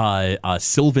those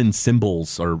sylvan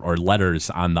symbols or letters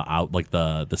on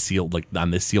the seal, like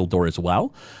on this sealed door as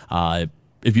well.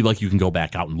 If you like, you can go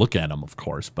back out and look at them, of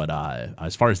course. But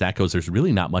as far as that goes, there's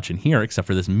really not much in here except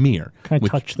for this mirror. Can I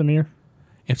touch the mirror?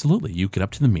 Absolutely. You get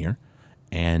up to the mirror,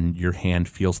 and your hand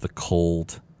feels the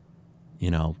cold,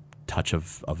 touch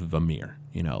of a mirror.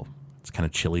 It's kind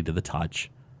of chilly to the touch.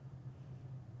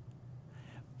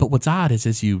 But what's odd is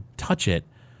as you touch it,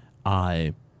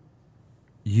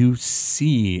 you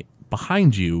see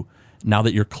behind you, now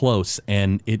that you're close,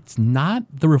 and it's not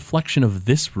the reflection of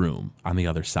this room on the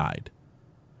other side.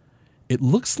 It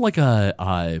looks like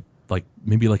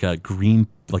maybe a green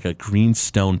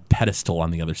stone pedestal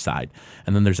on the other side,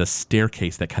 and then there's a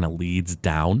staircase that kind of leads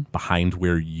down behind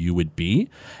where you would be,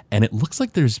 and it looks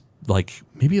like there's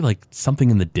maybe something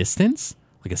in the distance,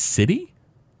 like a city.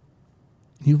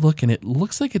 You look, and it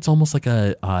looks like it's almost like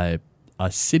a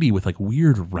city with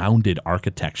weird rounded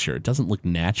architecture. It doesn't look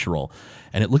natural,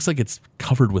 and it looks like it's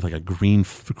covered with a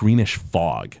greenish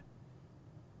fog.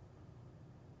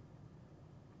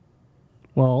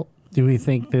 Well, do we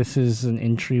think this is an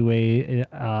entryway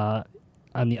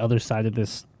on the other side of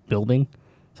this building?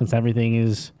 Since everything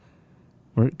is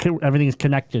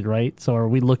connected, right? So are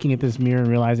we looking at this mirror and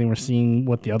realizing we're seeing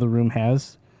what the other room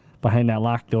has behind that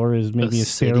locked door is maybe a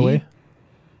stairway?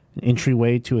 An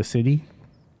entryway to a city?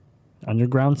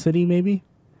 Underground city, maybe?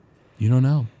 You don't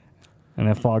know. And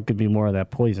that fog could be more of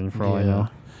that poison for all I know.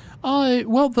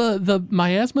 Well, the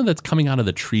miasma that's coming out of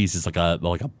the trees is like a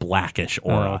blackish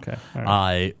aura. Oh, okay. All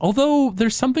right. Although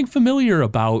there's something familiar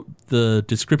about the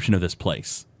description of this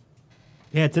place.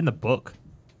 Yeah, it's in the book.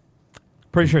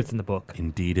 Pretty sure it's in the book.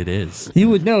 Indeed it is. You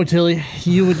would know, Tilly.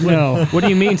 You would know. What do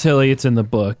you mean, Tilly? It's in the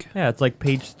book. Yeah, it's like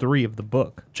page 3 of the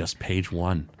book. Just page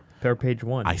 1. Page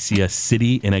 1. I see a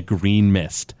city in a green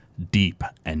mist, deep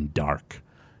and dark.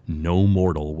 No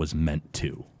mortal was meant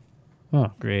to.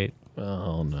 Oh, great.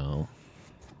 Oh, no.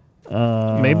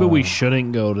 Maybe we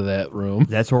shouldn't go to that room.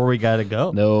 That's where we gotta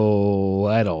go. No,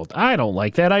 I don't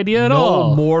like that idea at No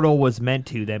all. mortal was meant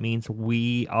to. That means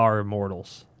we are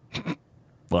immortals.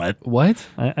 But What?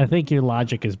 I think your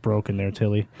logic is broken there,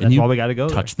 Tilly. That's you why we gotta go.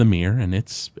 touch the mirror, and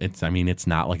it's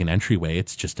not like an entryway.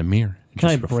 It's just a mirror. It Can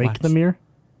I just break reflects. the mirror?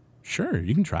 Sure,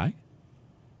 you can try.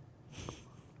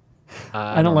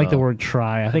 I don't like the word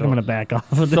try. I think I'm going to back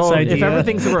off of this So idea. if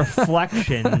everything's a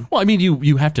reflection, Well, I mean,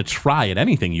 you have to try at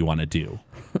anything you want to do.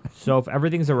 so if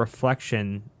everything's a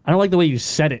reflection, I don't like the way you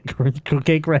said it,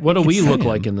 Cake Rat. What do we look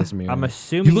like in this mirror? I'm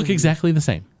assuming You look exactly the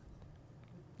same.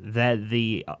 that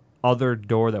the other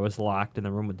door that was locked in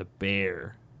the room with the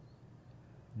bear,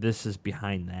 this is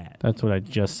behind that. That's what I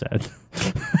just said.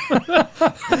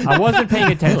 I wasn't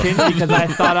paying attention because I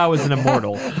thought I was an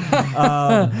immortal.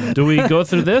 Do we go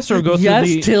through this or go through Yes,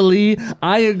 the Tilly,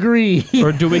 I agree.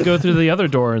 or do we go through the other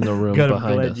door in the room Good, I'm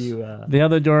behind glad us? you. The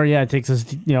other door, yeah, it takes us,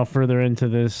 further into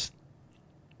this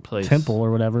Place. temple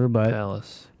or whatever, but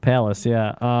Palace. palace,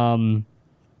 yeah.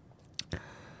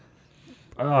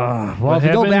 Well, What if we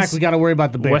go back, happens- we got to worry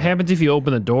about the bear. What happens if you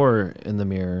open the door in the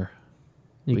mirror?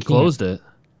 You We can't. closed it.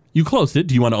 You closed it.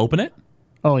 Do you want to open it?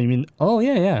 Oh, you mean? Oh,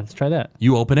 yeah. Let's try that.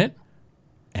 You open it,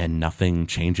 and nothing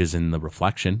changes in the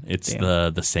reflection. It's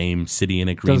Damn. the same city in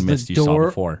a green Does the mist you saw door-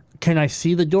 before. Can I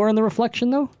see the door in the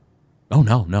reflection though? Oh,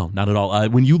 no, not at all.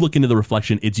 When you look into the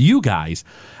reflection, it's you guys.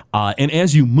 And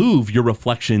as you move, your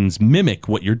reflections mimic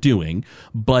what you're doing.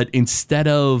 But instead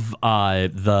of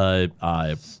like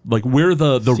where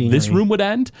this Scenery. room would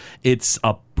end, it's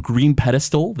a green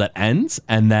pedestal that ends,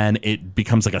 and then it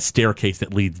becomes like a staircase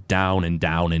that leads down and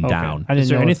down and down. I didn't Is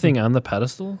there know if- anything on the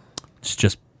pedestal? It's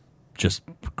just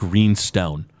green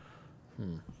stone.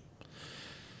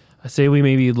 I say we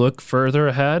maybe look further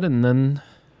ahead and then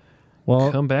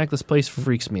Well, come back. This place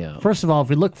freaks me out. first of all, if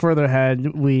we look further ahead,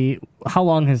 how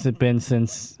long has it been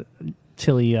since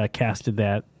Tilly casted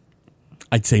that?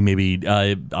 I'd say maybe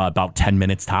about 10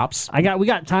 minutes tops. We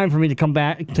got time for me to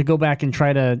go back and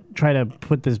try to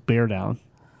put this bear down.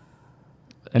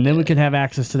 And then we can have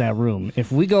access to that room.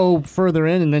 If we go further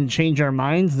in and then change our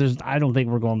minds, I don't think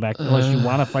we're going back unless you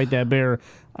want to fight that bear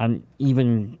on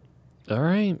even. All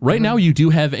right. Right now, you do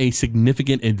have a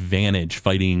significant advantage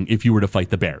fighting if you were to fight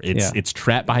the bear. Yeah. It's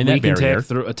trapped behind We that can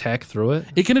barrier. attack through it.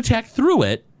 It can attack through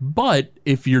it, but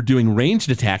if you're doing ranged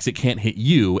attacks, it can't hit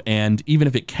you. And even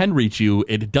if it can reach you,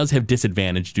 it does have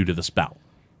disadvantage due to the spell.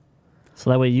 So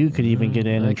that way you could even get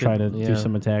in I and try to could- do yeah.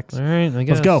 some attacks. All right. I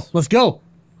guess. Let's go.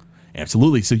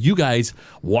 Absolutely. So you guys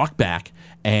walk back,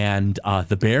 and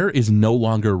the bear is no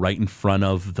longer right in front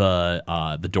of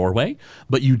the doorway,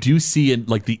 but you do see it,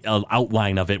 like the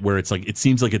outline of it, where it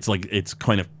seems like it's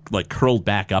kind of like curled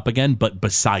back up again, but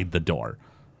beside the door.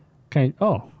 Okay.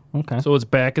 Oh, okay. So its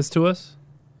back is to us.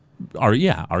 Or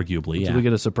yeah, arguably, Do yeah. we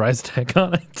get a surprise attack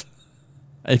on it?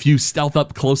 If you stealth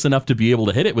up close enough to be able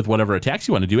to hit it with whatever attacks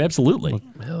you want to do, absolutely.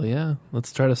 Hell yeah.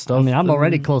 Let's try to stealth. I mean, I'm them.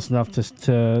 already close enough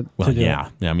to Well, do yeah.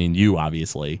 I mean, you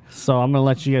obviously. it. So I'm gonna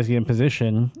let you guys get in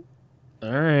position.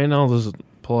 All right. I'll just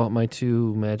pull out my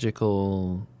two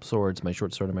magical swords, my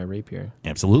short sword and my rapier.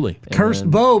 Absolutely. And Cursed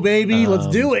then, bow, baby. Let's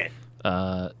do it.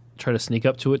 Try to sneak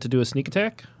up to it to do a sneak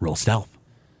attack. Roll stealth.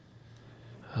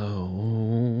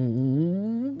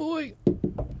 Oh boy.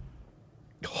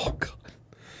 Oh god.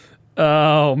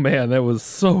 Oh man, that was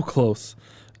so close.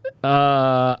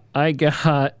 I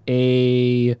got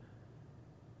a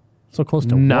So close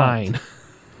to 9. What?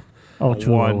 Oh, to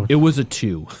One. It was a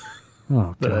 2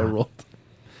 Oh, that I God. rolled.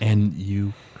 And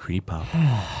you creep up.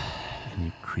 And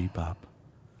you creep up.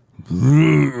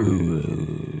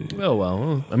 Oh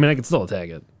well. I mean, I can still attack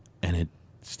it. And it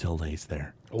still lays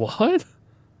there. What?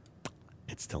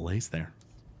 It still lays there.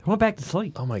 I went back to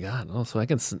sleep. Oh my god. Oh, so I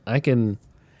can 3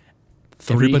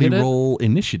 Everybody hit it? roll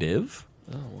initiative.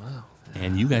 Oh wow.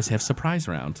 And you guys have surprise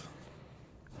round.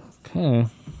 Okay.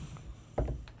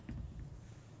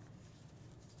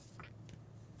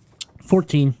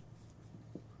 14.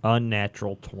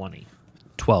 Unnatural 20.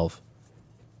 12.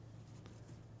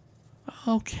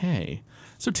 Okay.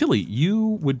 So, Tilly, you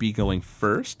would be going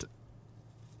first.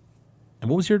 And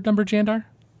what was your number, Jandar?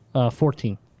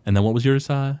 14. And then what was yours,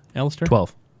 Alistair?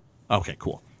 12. Okay,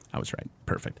 cool. I was right.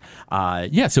 Perfect.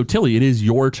 Yeah, so, Tilly, it is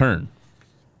your turn.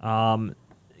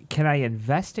 Can I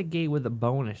investigate with a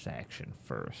bonus action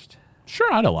first?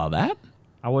 Sure, I'd allow that.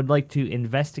 I would like to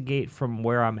investigate from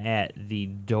where I'm at the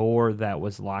door that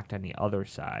was locked on the other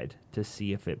side to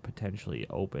see if it potentially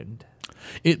opened.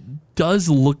 It does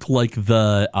look like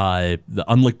the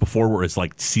unlike before where it's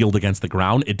like sealed against the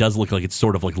ground, it does look like it's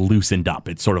sort of like loosened up.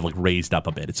 It's sort of like raised up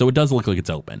a bit. So it does look like it's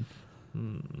open.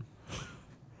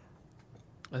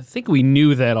 I think we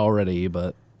knew that already,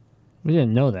 but We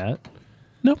didn't know that.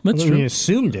 No, that's We true.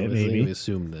 assumed it, I think maybe. we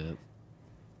assumed that.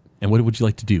 And what would you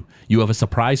like to do? You have a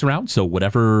surprise round, so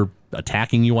whatever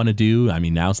attacking you want to do, I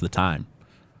mean, now's the time.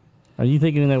 Are you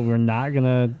thinking that we're not going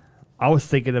to... I was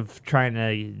thinking of trying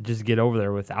to just get over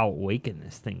there without waking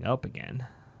this thing up again.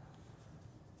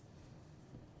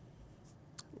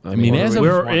 I mean, as of,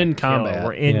 we're Wanna in kill it. combat.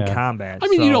 We're in Yeah. combat. I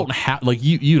mean, you so- don't have like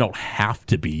you don't have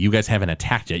to be. You guys haven't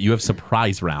attacked yet. You have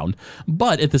surprise round,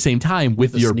 but at the same time,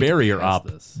 with to your sneak barrier past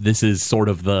up, this. this is sort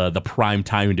of the prime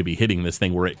time to be hitting this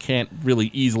thing where it can't really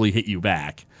easily hit you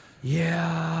back.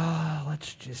 Yeah,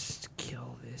 let's just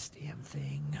kill this damn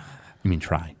thing. I mean,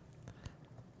 try.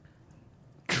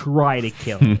 try to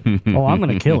kill it. Oh, I'm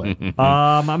gonna kill it.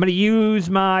 I'm going to use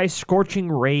my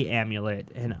Scorching Ray amulet,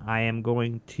 and I am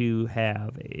going to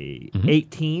have a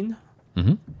 18,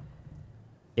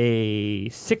 a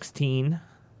 16,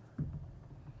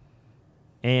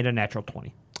 and a natural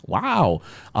 20. Wow.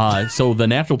 So the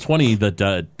natural 20,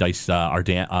 the dice are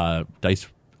dice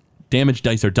damage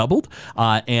dice are doubled,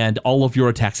 and all of your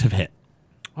attacks have hit.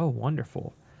 Oh,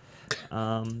 wonderful.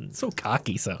 So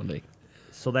cocky sounding.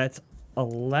 So that's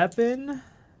 11,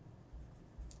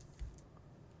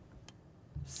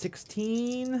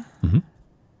 16,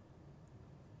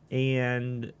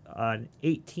 and an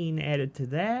 18 added to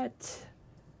that.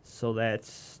 So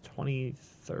that's 34.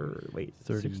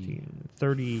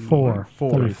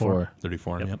 34,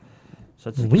 yep. So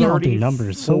it's We all do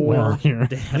numbers so well 34 here.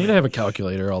 I need to have a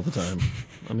calculator all the time.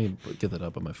 Let me get that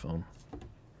up on my phone.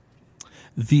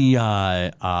 The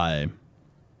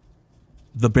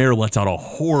bear lets out a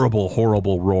horrible,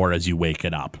 horrible roar as you wake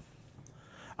it up.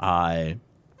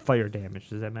 Fire damage.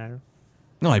 Does that matter?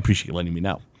 No, I appreciate you letting me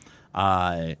know.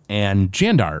 And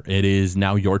Jandar, it is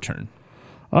now your turn.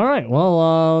 All right.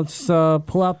 Well, let's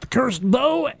pull out the cursed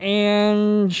bow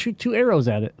and shoot 2 arrows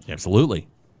at it. Absolutely.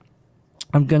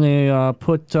 I'm gonna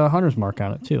put Hunter's Mark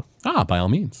on it too. By all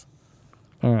means.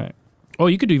 All right. Oh,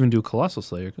 you could even do Colossal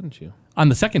Slayer, couldn't you? On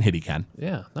the second hit, he can.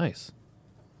 Yeah, nice.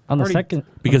 On the Already- second.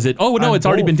 Because it's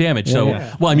already been damaged. Yeah, so,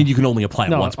 yeah. well, I mean, you can only apply it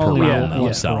No, once per only round.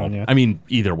 once So, per round, yeah. I mean,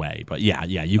 either way. But yeah,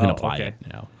 you can apply okay. it.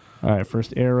 You know. All right.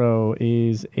 First arrow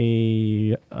is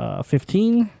a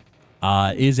 15,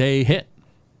 Is a hit.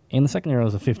 and the second arrow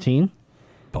is a 15.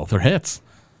 Both are hits.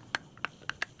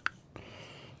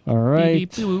 All right.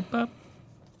 Beep, beep, boop, bop.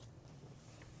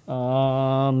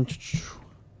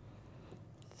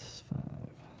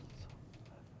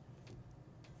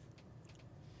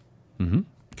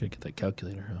 Gotta get that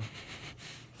calculator out.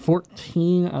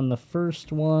 14 on the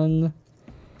first one.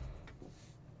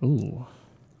 Ooh.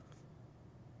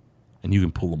 And you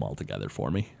can pull them all together for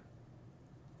me.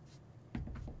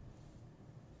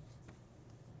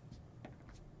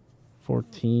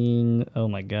 $14. Oh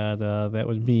my god, that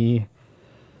would be.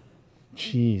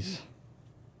 Jeez.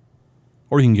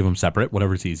 Or you can give them separate,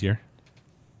 whatever's easier.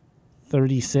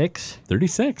 36.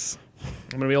 36.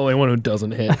 I'm gonna be the only one who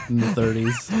doesn't hit in the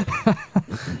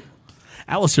 30s.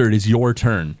 Alistair, it is your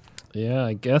turn. Yeah,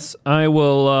 I guess I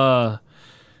will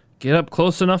get up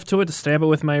close enough to it to stab it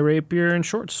with my rapier and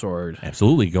short sword.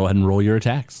 Absolutely. Go ahead and roll your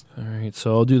attacks. All right,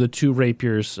 so I'll do the 2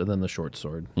 rapiers and then the short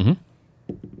sword. Mhm.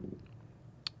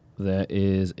 That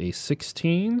is a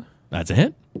 16. That's a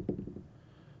hit.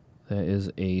 That is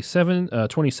a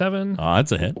 27.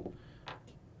 That's a hit.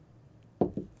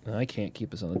 I can't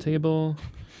keep this on the table.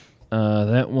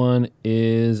 That one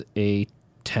is a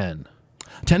 10.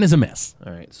 10 is a miss.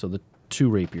 All right, so the 2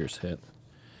 rapiers hit.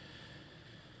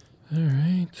 All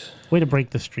right. Way to break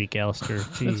the streak, Alistair.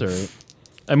 Jeez. That's all right.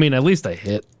 I mean, at least I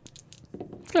hit.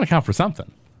 It's got to count for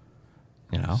something.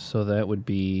 You know? So that would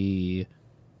be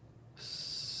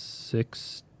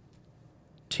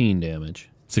 16 damage.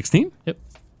 16? Yep.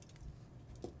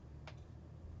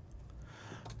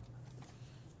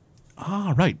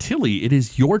 All right, Tilly, it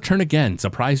is your turn again.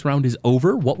 Surprise round is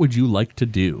over. What would you like to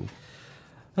do?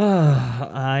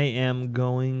 I am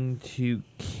going to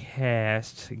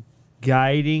cast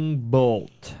Guiding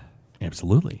Bolt.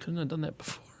 Absolutely. Couldn't have done that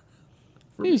before.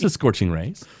 Use the Scorching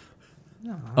Rays.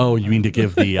 Oh, you mean to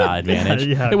give the advantage?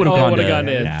 Yeah. It would have Oh, gone would've to, gone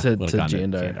to- yeah, to would've gone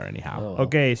Jandar. anyhow. Oh.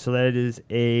 Okay, so that is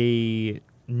a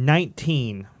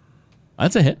 19.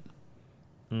 That's a hit.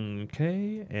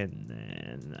 Okay, and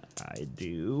then I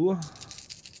do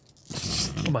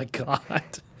Oh my god.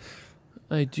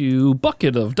 I do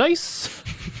bucket of dice.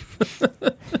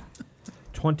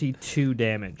 22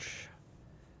 damage.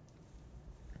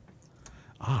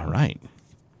 All right.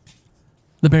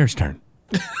 The bear's turn.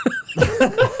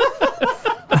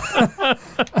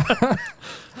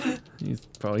 He's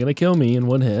probably going to kill me in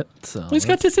one hit. So He's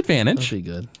got disadvantage. that'll be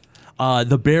good.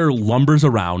 The bear lumbers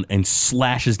around and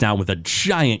slashes down with a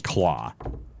giant claw.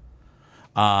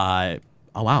 Oh,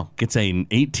 wow. Gets an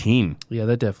 18. Yeah,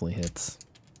 that definitely hits.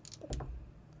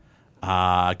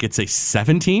 Gets a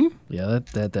 17. Yeah,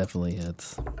 that definitely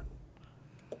hits.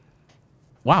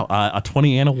 Wow. A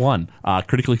 20 and a 1.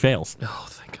 Critically fails. Oh,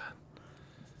 thank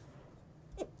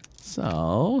God.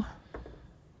 So,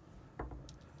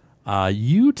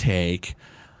 you take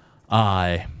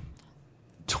 12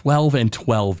 and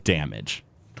 12 damage.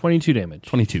 22 damage.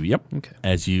 22, yep. Okay.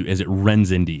 As it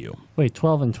rends into you. Wait,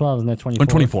 12 and 12, isn't that 24? Or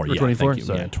 24, yeah. 24? Thank you.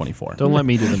 Sorry. Yeah, 24. Don't let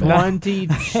me do the math.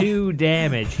 22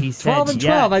 damage. He said 12 and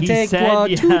yeah, 12, I he take said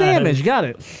 2 yes. damage. Got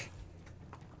it.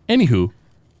 Anywho,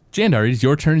 Jandar, it is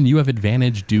your turn, and you have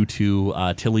advantage due to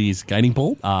Tilly's guiding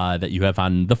bolt that you have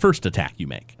on the first attack you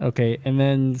make. Okay, and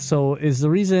then so is the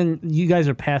reason you guys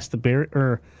are past the barrier,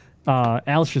 or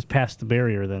Alistair's past the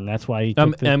barrier? Then that's why he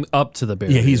took I'm up to the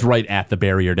barrier. Yeah, he's right at the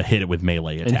barrier to hit it with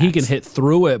melee attacks. and he can hit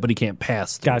through it, but he can't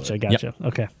pass through Gotcha, it. gotcha.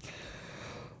 Okay.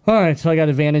 All right, so I got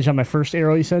advantage on my first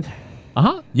arrow. You said.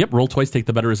 Yep, roll twice, take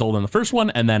the better result on the first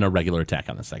one, and then a regular attack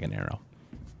on the second arrow.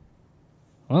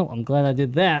 Well, I'm glad I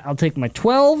did that. I'll take my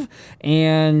 12,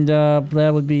 and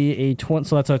that would be a 20.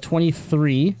 So that's a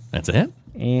 23 That's a hit.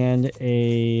 and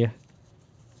a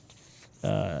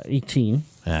 18.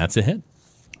 That's a hit.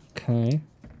 Okay.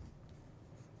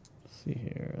 Let's see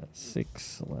here. That's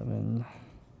 6, 11,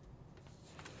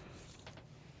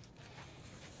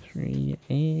 3,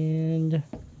 and...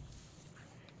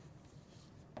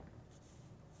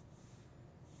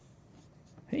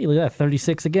 Hey, look at that.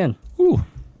 36 again. Ooh.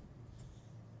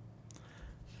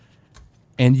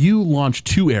 And you launch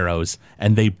 2 arrows,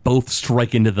 and they both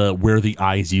strike into the where the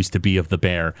eyes used to be of the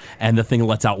bear, and the thing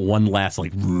lets out one last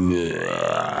like,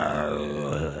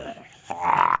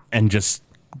 and just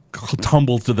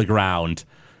tumbles to the ground,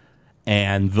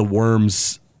 and the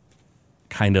worms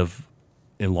kind of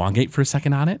elongate for a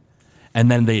second on it, and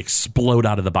then they explode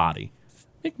out of the body.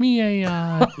 Make me a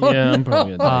Yeah, I'm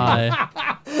probably gonna die.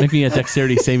 make me a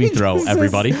dexterity saving throw,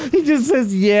 everybody. He just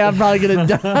says, yeah, I'm probably going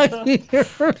to die here.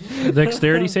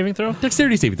 Dexterity saving throw?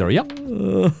 Dexterity saving throw. Yep.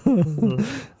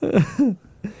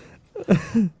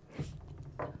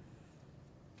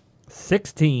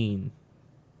 16.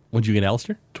 What'd you get,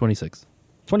 Alistair? 26.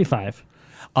 25.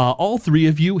 All 3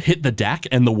 of you hit the deck,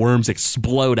 and the worms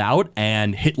explode out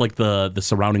and hit like the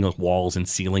surrounding like, walls and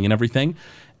ceiling and everything.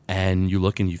 And you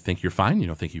look and you think you're fine. You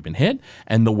don't think you've been hit,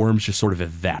 and the worms just sort of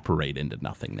evaporate into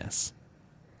nothingness.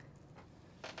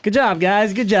 Good job,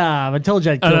 guys. Good job. I told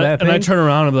you I'd kill that thing. And I turn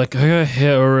around and be like, I got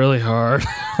hit really hard.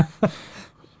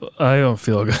 I don't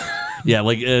feel good. Yeah,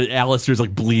 like Alistair's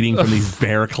like bleeding from these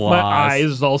bear claws. My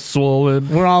eyes all swollen.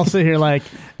 We're all sitting here like,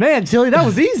 man, Tilly, that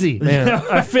was easy. Man,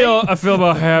 I feel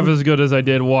about half as good as I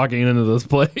did walking into this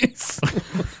place.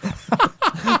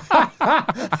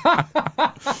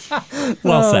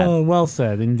 Well said. Oh, well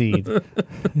said, indeed.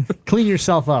 Clean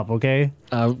yourself up, okay?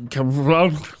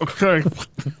 Okay.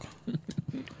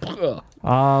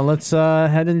 Let's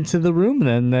head into the room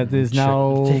then. That is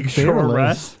now Take a short bearless.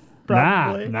 rest,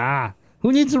 probably. Nah.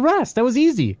 Who needs a rest? That was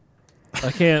easy.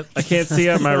 I can't see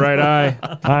out my right eye.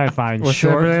 All right, fine. What's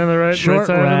short everything on the right short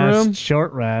side rest. of the room?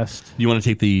 Short rest. Do you want to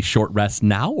take the short rest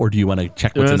now, or do you want to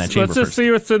check what's in that chamber Let's just first?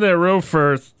 see what's in that room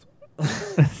first.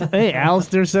 Hey,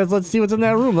 Alistair says, let's see what's in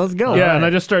that room. Let's go. Yeah, and I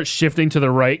just start shifting to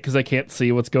the right because I can't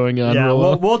see what's going on. Yeah, real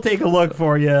well. we'll take a look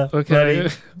for you. Okay.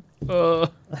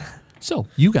 buddy. So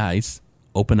you guys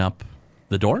open up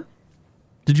the door.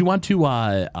 Did you want to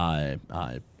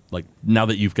like now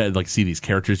that you've got like see these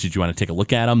characters? Did you want to take a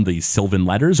look at them, these Sylvan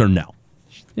letters, or no?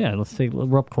 Yeah,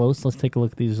 we're up close. Let's take a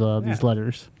look at these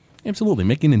letters. Absolutely.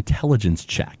 Make an intelligence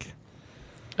check.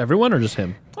 Everyone or just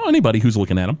him? Oh, anybody who's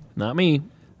looking at them. Not me.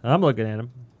 I'm looking at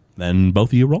him. Then both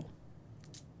of you roll.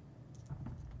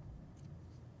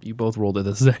 You both rolled at the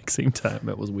exact same time.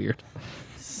 That was weird.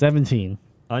 17.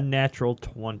 Unnatural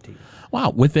 20.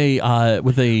 Wow, with a I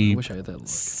wish I had that look.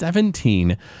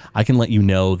 17, I can let you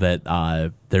know that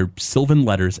they're Sylvan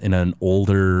letters in an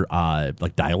older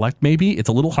like dialect. Maybe it's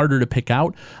a little harder to pick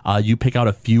out. You pick out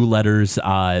a few letters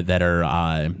that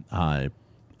are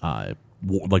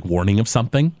like warning of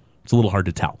something. It's a little hard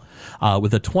to tell.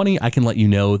 With a 20, I can let you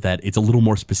know that it's a little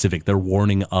more specific. They're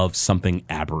warning of something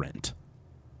aberrant,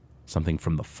 something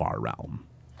from the far realm.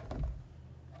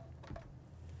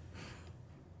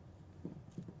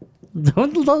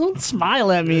 Don't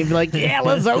smile at me and be like, yeah,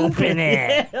 let's open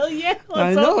it. Hell yeah.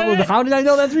 I know. How did I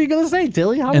know that's what you're going to say,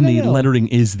 Tilly? How did And I the know? lettering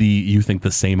is you think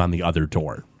the same on the other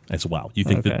door as well. You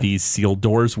think that Okay. these sealed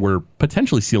doors were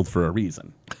potentially sealed for a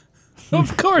reason.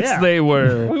 Of course Yeah. they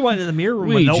were. We went to the mirror room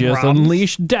We with no just problems.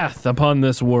 unleashed death upon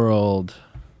this world.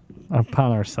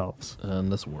 Upon ourselves. On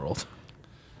this world.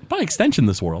 By extension,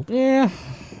 this world. Yeah.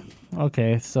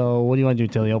 Okay, so what do you want to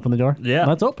do, Tilly? Open the door? Yeah.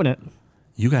 Let's open it.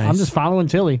 You guys I'm just following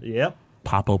Tilly. Yep.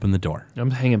 pop open the door, I'm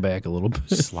hanging back a little bit.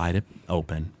 slide it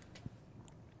open,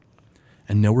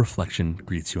 and no reflection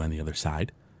greets you on the other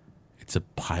side. It's a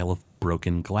pile of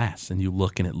broken glass, and you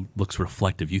look and it looks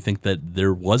reflective. You think that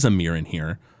there was a mirror in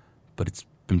here, but it's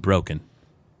been broken.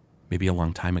 Maybe a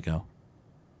long time ago.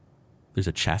 There's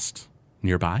a chest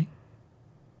nearby.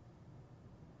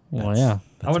 Well, yeah.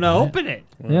 I want to open it.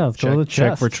 Yeah, let's go to the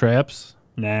Check chest. for traps.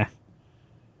 Nah.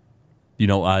 You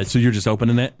know, so you're just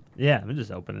opening it. Yeah, I'm just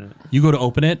opening it. You go to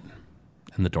open it,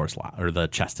 and the door's locked, or the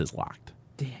chest is locked.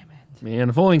 Damn it. Man,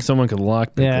 if only someone could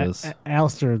lockpick this.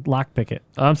 Alistair, lockpick it.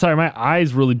 I'm sorry, my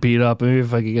eyes really beat up. Maybe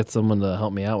if I could get someone to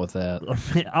help me out with that.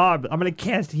 I'm going to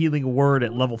cast Healing Word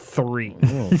at level 3.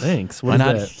 Oh, thanks. Why What is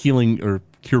not that? healing or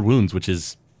cure wounds, which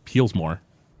is heals more?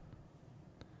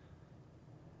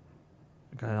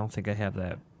 I don't think I have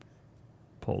that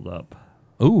pulled up.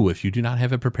 Oh, if you do not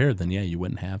have it prepared, then yeah, you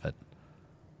wouldn't have it.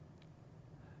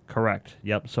 Correct.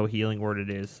 Yep. So Healing Word it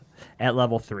is at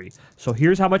level 3. So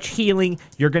here's how much healing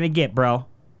you're going to get, bro.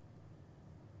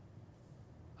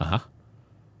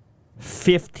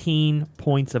 15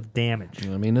 points of damage.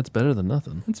 I mean, it's better than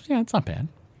nothing. It's not bad.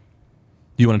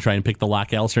 Do you want to try and pick the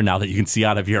lock, Alistair, now that you can see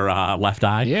out of your left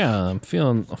eye? Yeah, I'm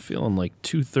feeling like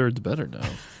 2/3 better now.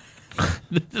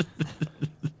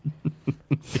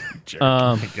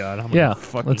 Oh my God. I'm Yeah, gonna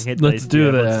fucking let's hit let's dice,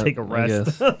 do man. that. Let's take a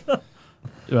rest. I guess.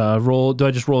 Roll. Do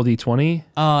I just roll d20?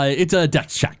 It's a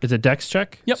dex check. It's a dex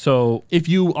check. Yep. So If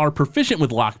you are proficient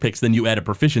with lockpicks, then you add a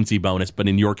proficiency bonus. But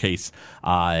in your case,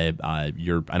 I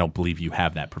don't believe you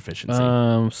have that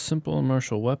proficiency. simple and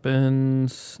martial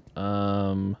weapons.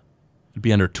 It'd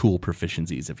be under tool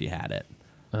proficiencies if you had it.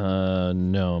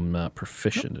 No, I'm not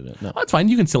proficient in it. No. Oh, that's fine.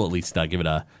 You can still at least give it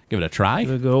a try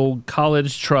The old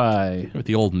college try. with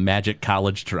the old magic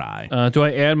college try. Do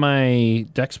I add my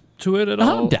dex to it at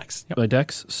all? Dex. Yep. My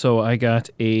dex. So I got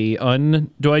a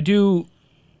Do I do?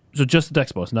 So just the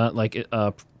dex bonus, not like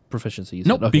proficiency. You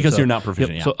said. Nope, because you're not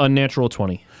proficient, Yep, yeah. So unnatural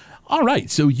 20. All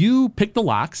right, so you pick the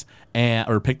locks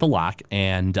pick the lock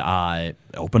and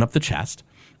open up the chest,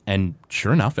 and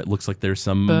sure enough, it looks like there's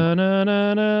some.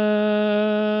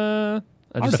 Ba-na-na-na.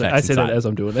 I say Artifacts that inside. as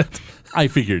I'm doing it. I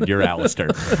figured you're Alistair.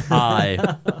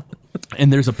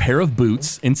 And there's a pair of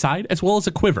boots inside, as well as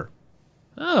a quiver.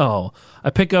 Oh, I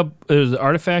pick up there's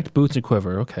artifact, boots, and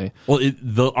quiver. Okay. Well,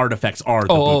 the artifacts are the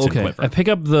boots okay. and quiver. I pick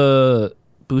up the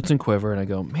boots and quiver, and I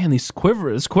go, man, this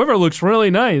quiver looks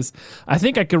really nice. I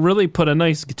think I could really put a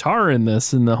nice guitar in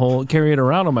this and carry it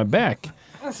around on my back.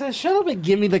 I said, shut up and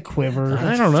give me the quiver.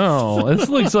 I don't know. This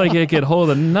looks like it could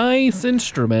hold a nice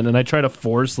instrument, and I try to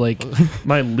force like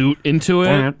my lute into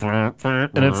it,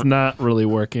 and it's not really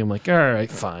working. I'm like, all right,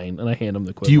 fine, and I hand him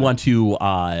the quiver. Do you want to?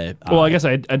 Well, I guess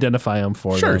I identify them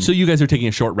for Sure. them. So you guys are taking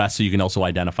a short rest, so you can also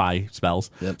identify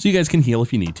spells. Yep. So you guys can heal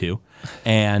if you need to.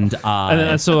 And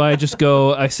So I just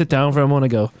go. I sit down for a moment. I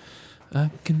go. I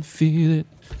can feel it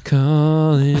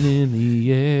calling in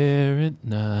the air at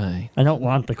night. I don't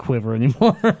want the quiver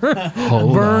anymore.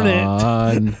 Hold Burn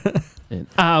on. And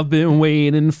I've been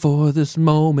waiting for this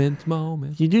moment.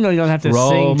 You do know you don't have to Roll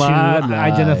sing to my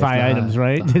identify life, items,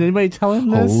 right? Did anybody tell him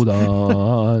this? Hold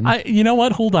on. you know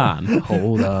what? Hold on.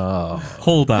 Hold on.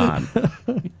 Hold on.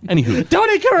 Anywho, Don't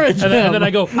encourage him. And then I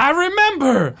go, I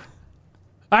remember.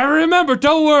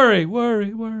 Don't worry.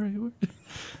 Worry.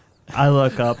 I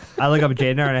look up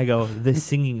Jandar and I go, this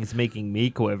singing is making me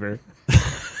quiver.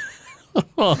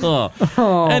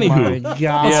 anywho, My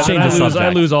God. let's change the I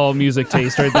subject. lose all music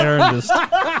taste right there, and just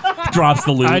Drops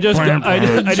the loot. I just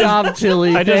Job,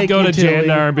 Chili. I just Thank go you, to Chili.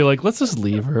 Jandar and be like, let's just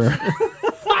leave her.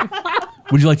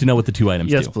 Would you like to know what the two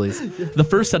items Yes, do? please. The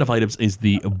first set of items is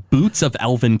the boots of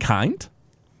elven kind.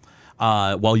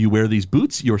 While you wear these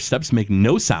boots, your steps make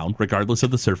no sound, regardless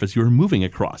of the surface you are moving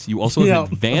across. You also Yeah.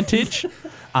 have advantage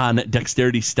on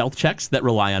dexterity stealth checks that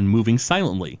rely on moving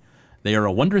silently. They are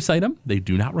a wondrous item. They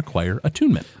do not require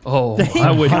attunement. Oh, I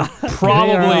would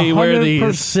probably wear these.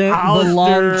 100%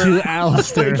 belong to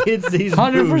Alistair. Kids, these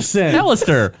 100%.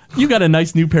 Alistair, you got a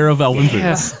nice new pair of elven boots.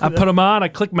 Yes, I put them on. I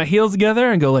click my heels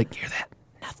together and go like, hear that?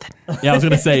 Yeah, I was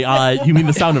going to say, you mean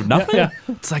the sound of nothing? Yeah,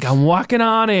 it's like I'm walking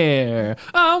on air.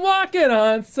 I'm walking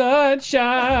on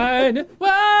sunshine.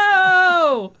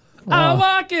 Whoa! I'm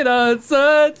walking on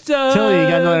sunshine. Chili, you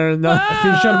got another.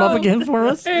 Can you shut him up again for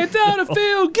us? It don't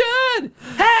feel good.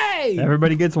 Hey!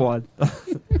 Everybody gets one.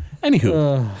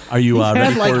 Anywho, are you ready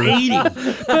Had like for 80.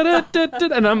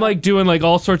 And I'm like doing like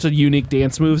all sorts of unique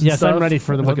dance moves. And Yes, stuff. I'm ready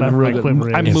for the Fucking whatever really my good.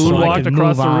 quiver I is, so I moonwalked can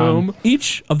across move the on. room.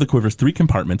 Each of the quiver's 3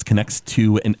 compartments connects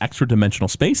to an extra dimensional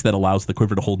space that allows the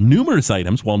quiver to hold numerous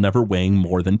items while never weighing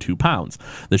more than 2 pounds.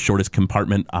 The shortest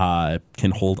compartment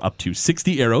can hold up to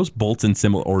 60 arrows, bolts, and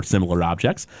similar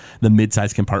objects. The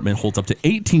mid-sized compartment holds up to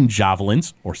 18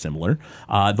 javelins or similar.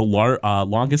 The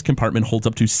longest compartment holds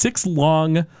up to 6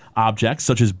 long objects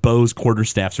such as bows,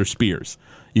 quarterstaffs, or spears.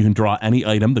 You can draw any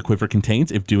item the quiver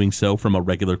contains if doing so from a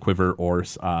regular quiver or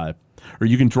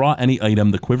you can draw any item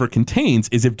the quiver contains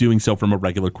as if doing so from a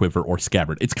regular quiver or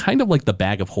scabbard. It's kind of like the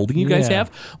bag of holding you guys Yeah.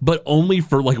 have, but only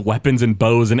for like weapons and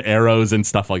bows and arrows and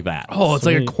stuff like that. Oh, it's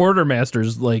like a Sweet.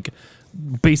 quartermaster's like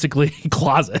basically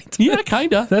closet. Yeah,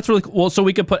 kind of. That's really cool. Well, so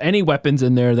we could put any weapons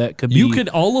in there that could be. You could,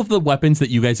 all of the weapons that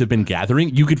you guys have been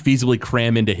gathering, you could feasibly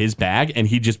cram into his bag and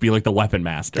he'd just be like the weapon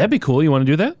master. That'd be cool. You want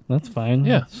to do that? That's fine.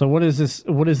 Yeah. So what is this?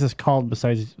 What is this called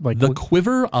besides like The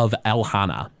Quiver of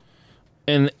Elhana.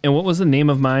 And what was the name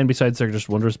of mine besides they're just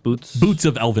wondrous boots? Boots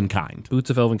of Elvenkind. Boots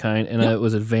of Elvenkind, and Yep. it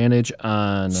was advantage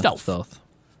on Stealth.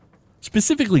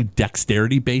 Specifically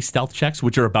dexterity-based stealth checks,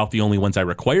 which are about the only ones I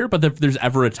require, but if there's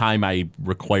ever a time I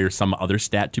require some other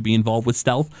stat to be involved with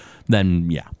stealth,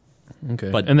 then yeah. Okay,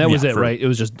 But, and that was yeah, it, for- right? It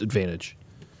was just advantage.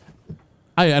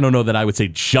 I don't know that I would say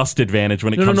just advantage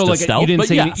when it No, comes to like stealth, you didn't but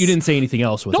say yes. you didn't say anything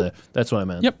else with Nope. it. That's what I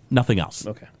meant. Yep, nothing else.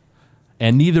 Okay,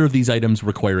 And neither of these items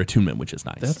require attunement, which is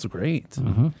nice. that's great.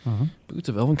 Boots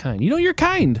of Elvenkind. You know you're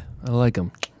kind. I like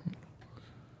them.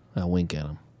 I wink at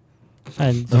them,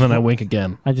 and then I wink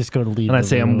again, I just go to leave. and I the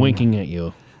say I'm room. winking at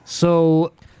you.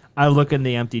 So I look in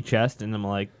the empty chest and I'm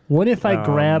like, what if I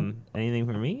grab? anything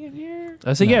for me in here?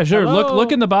 I say, yeah, sure. Hello?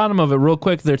 Look in the bottom of it real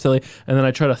quick there, Tilly, and then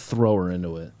I try to throw her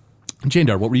into it.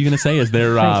 Jandar, what were you going to say as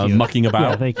they're Thank you. mucking Yeah,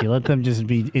 about? thank you. Let them just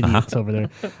be idiots over there.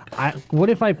 What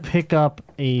if I pick up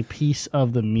a piece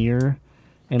of the mirror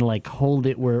and like hold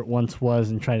it where it once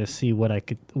was and try to see what I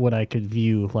could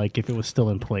view, like if it was still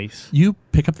in place? You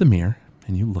pick up the mirror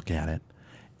and you look at it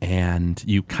and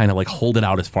you kind of like hold it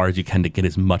out as far as you can to get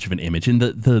as much of an image. And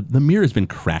the mirror has been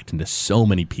cracked into so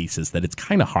many pieces that it's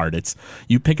kind of hard.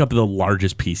 You pick up the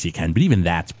largest piece you can, but even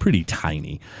that's pretty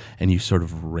tiny. And you sort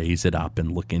of raise it up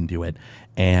and look into it.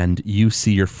 And you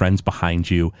see your friends behind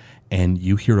you and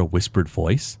you hear a whispered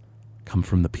voice come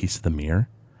from the piece of the mirror.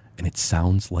 And it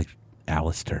sounds like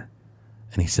Alistair.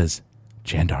 And he says,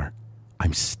 Jandar,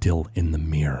 I'm still in the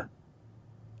mirror.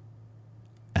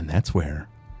 And that's where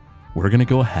we're going to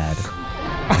go ahead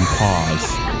and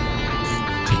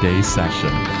pause today's session.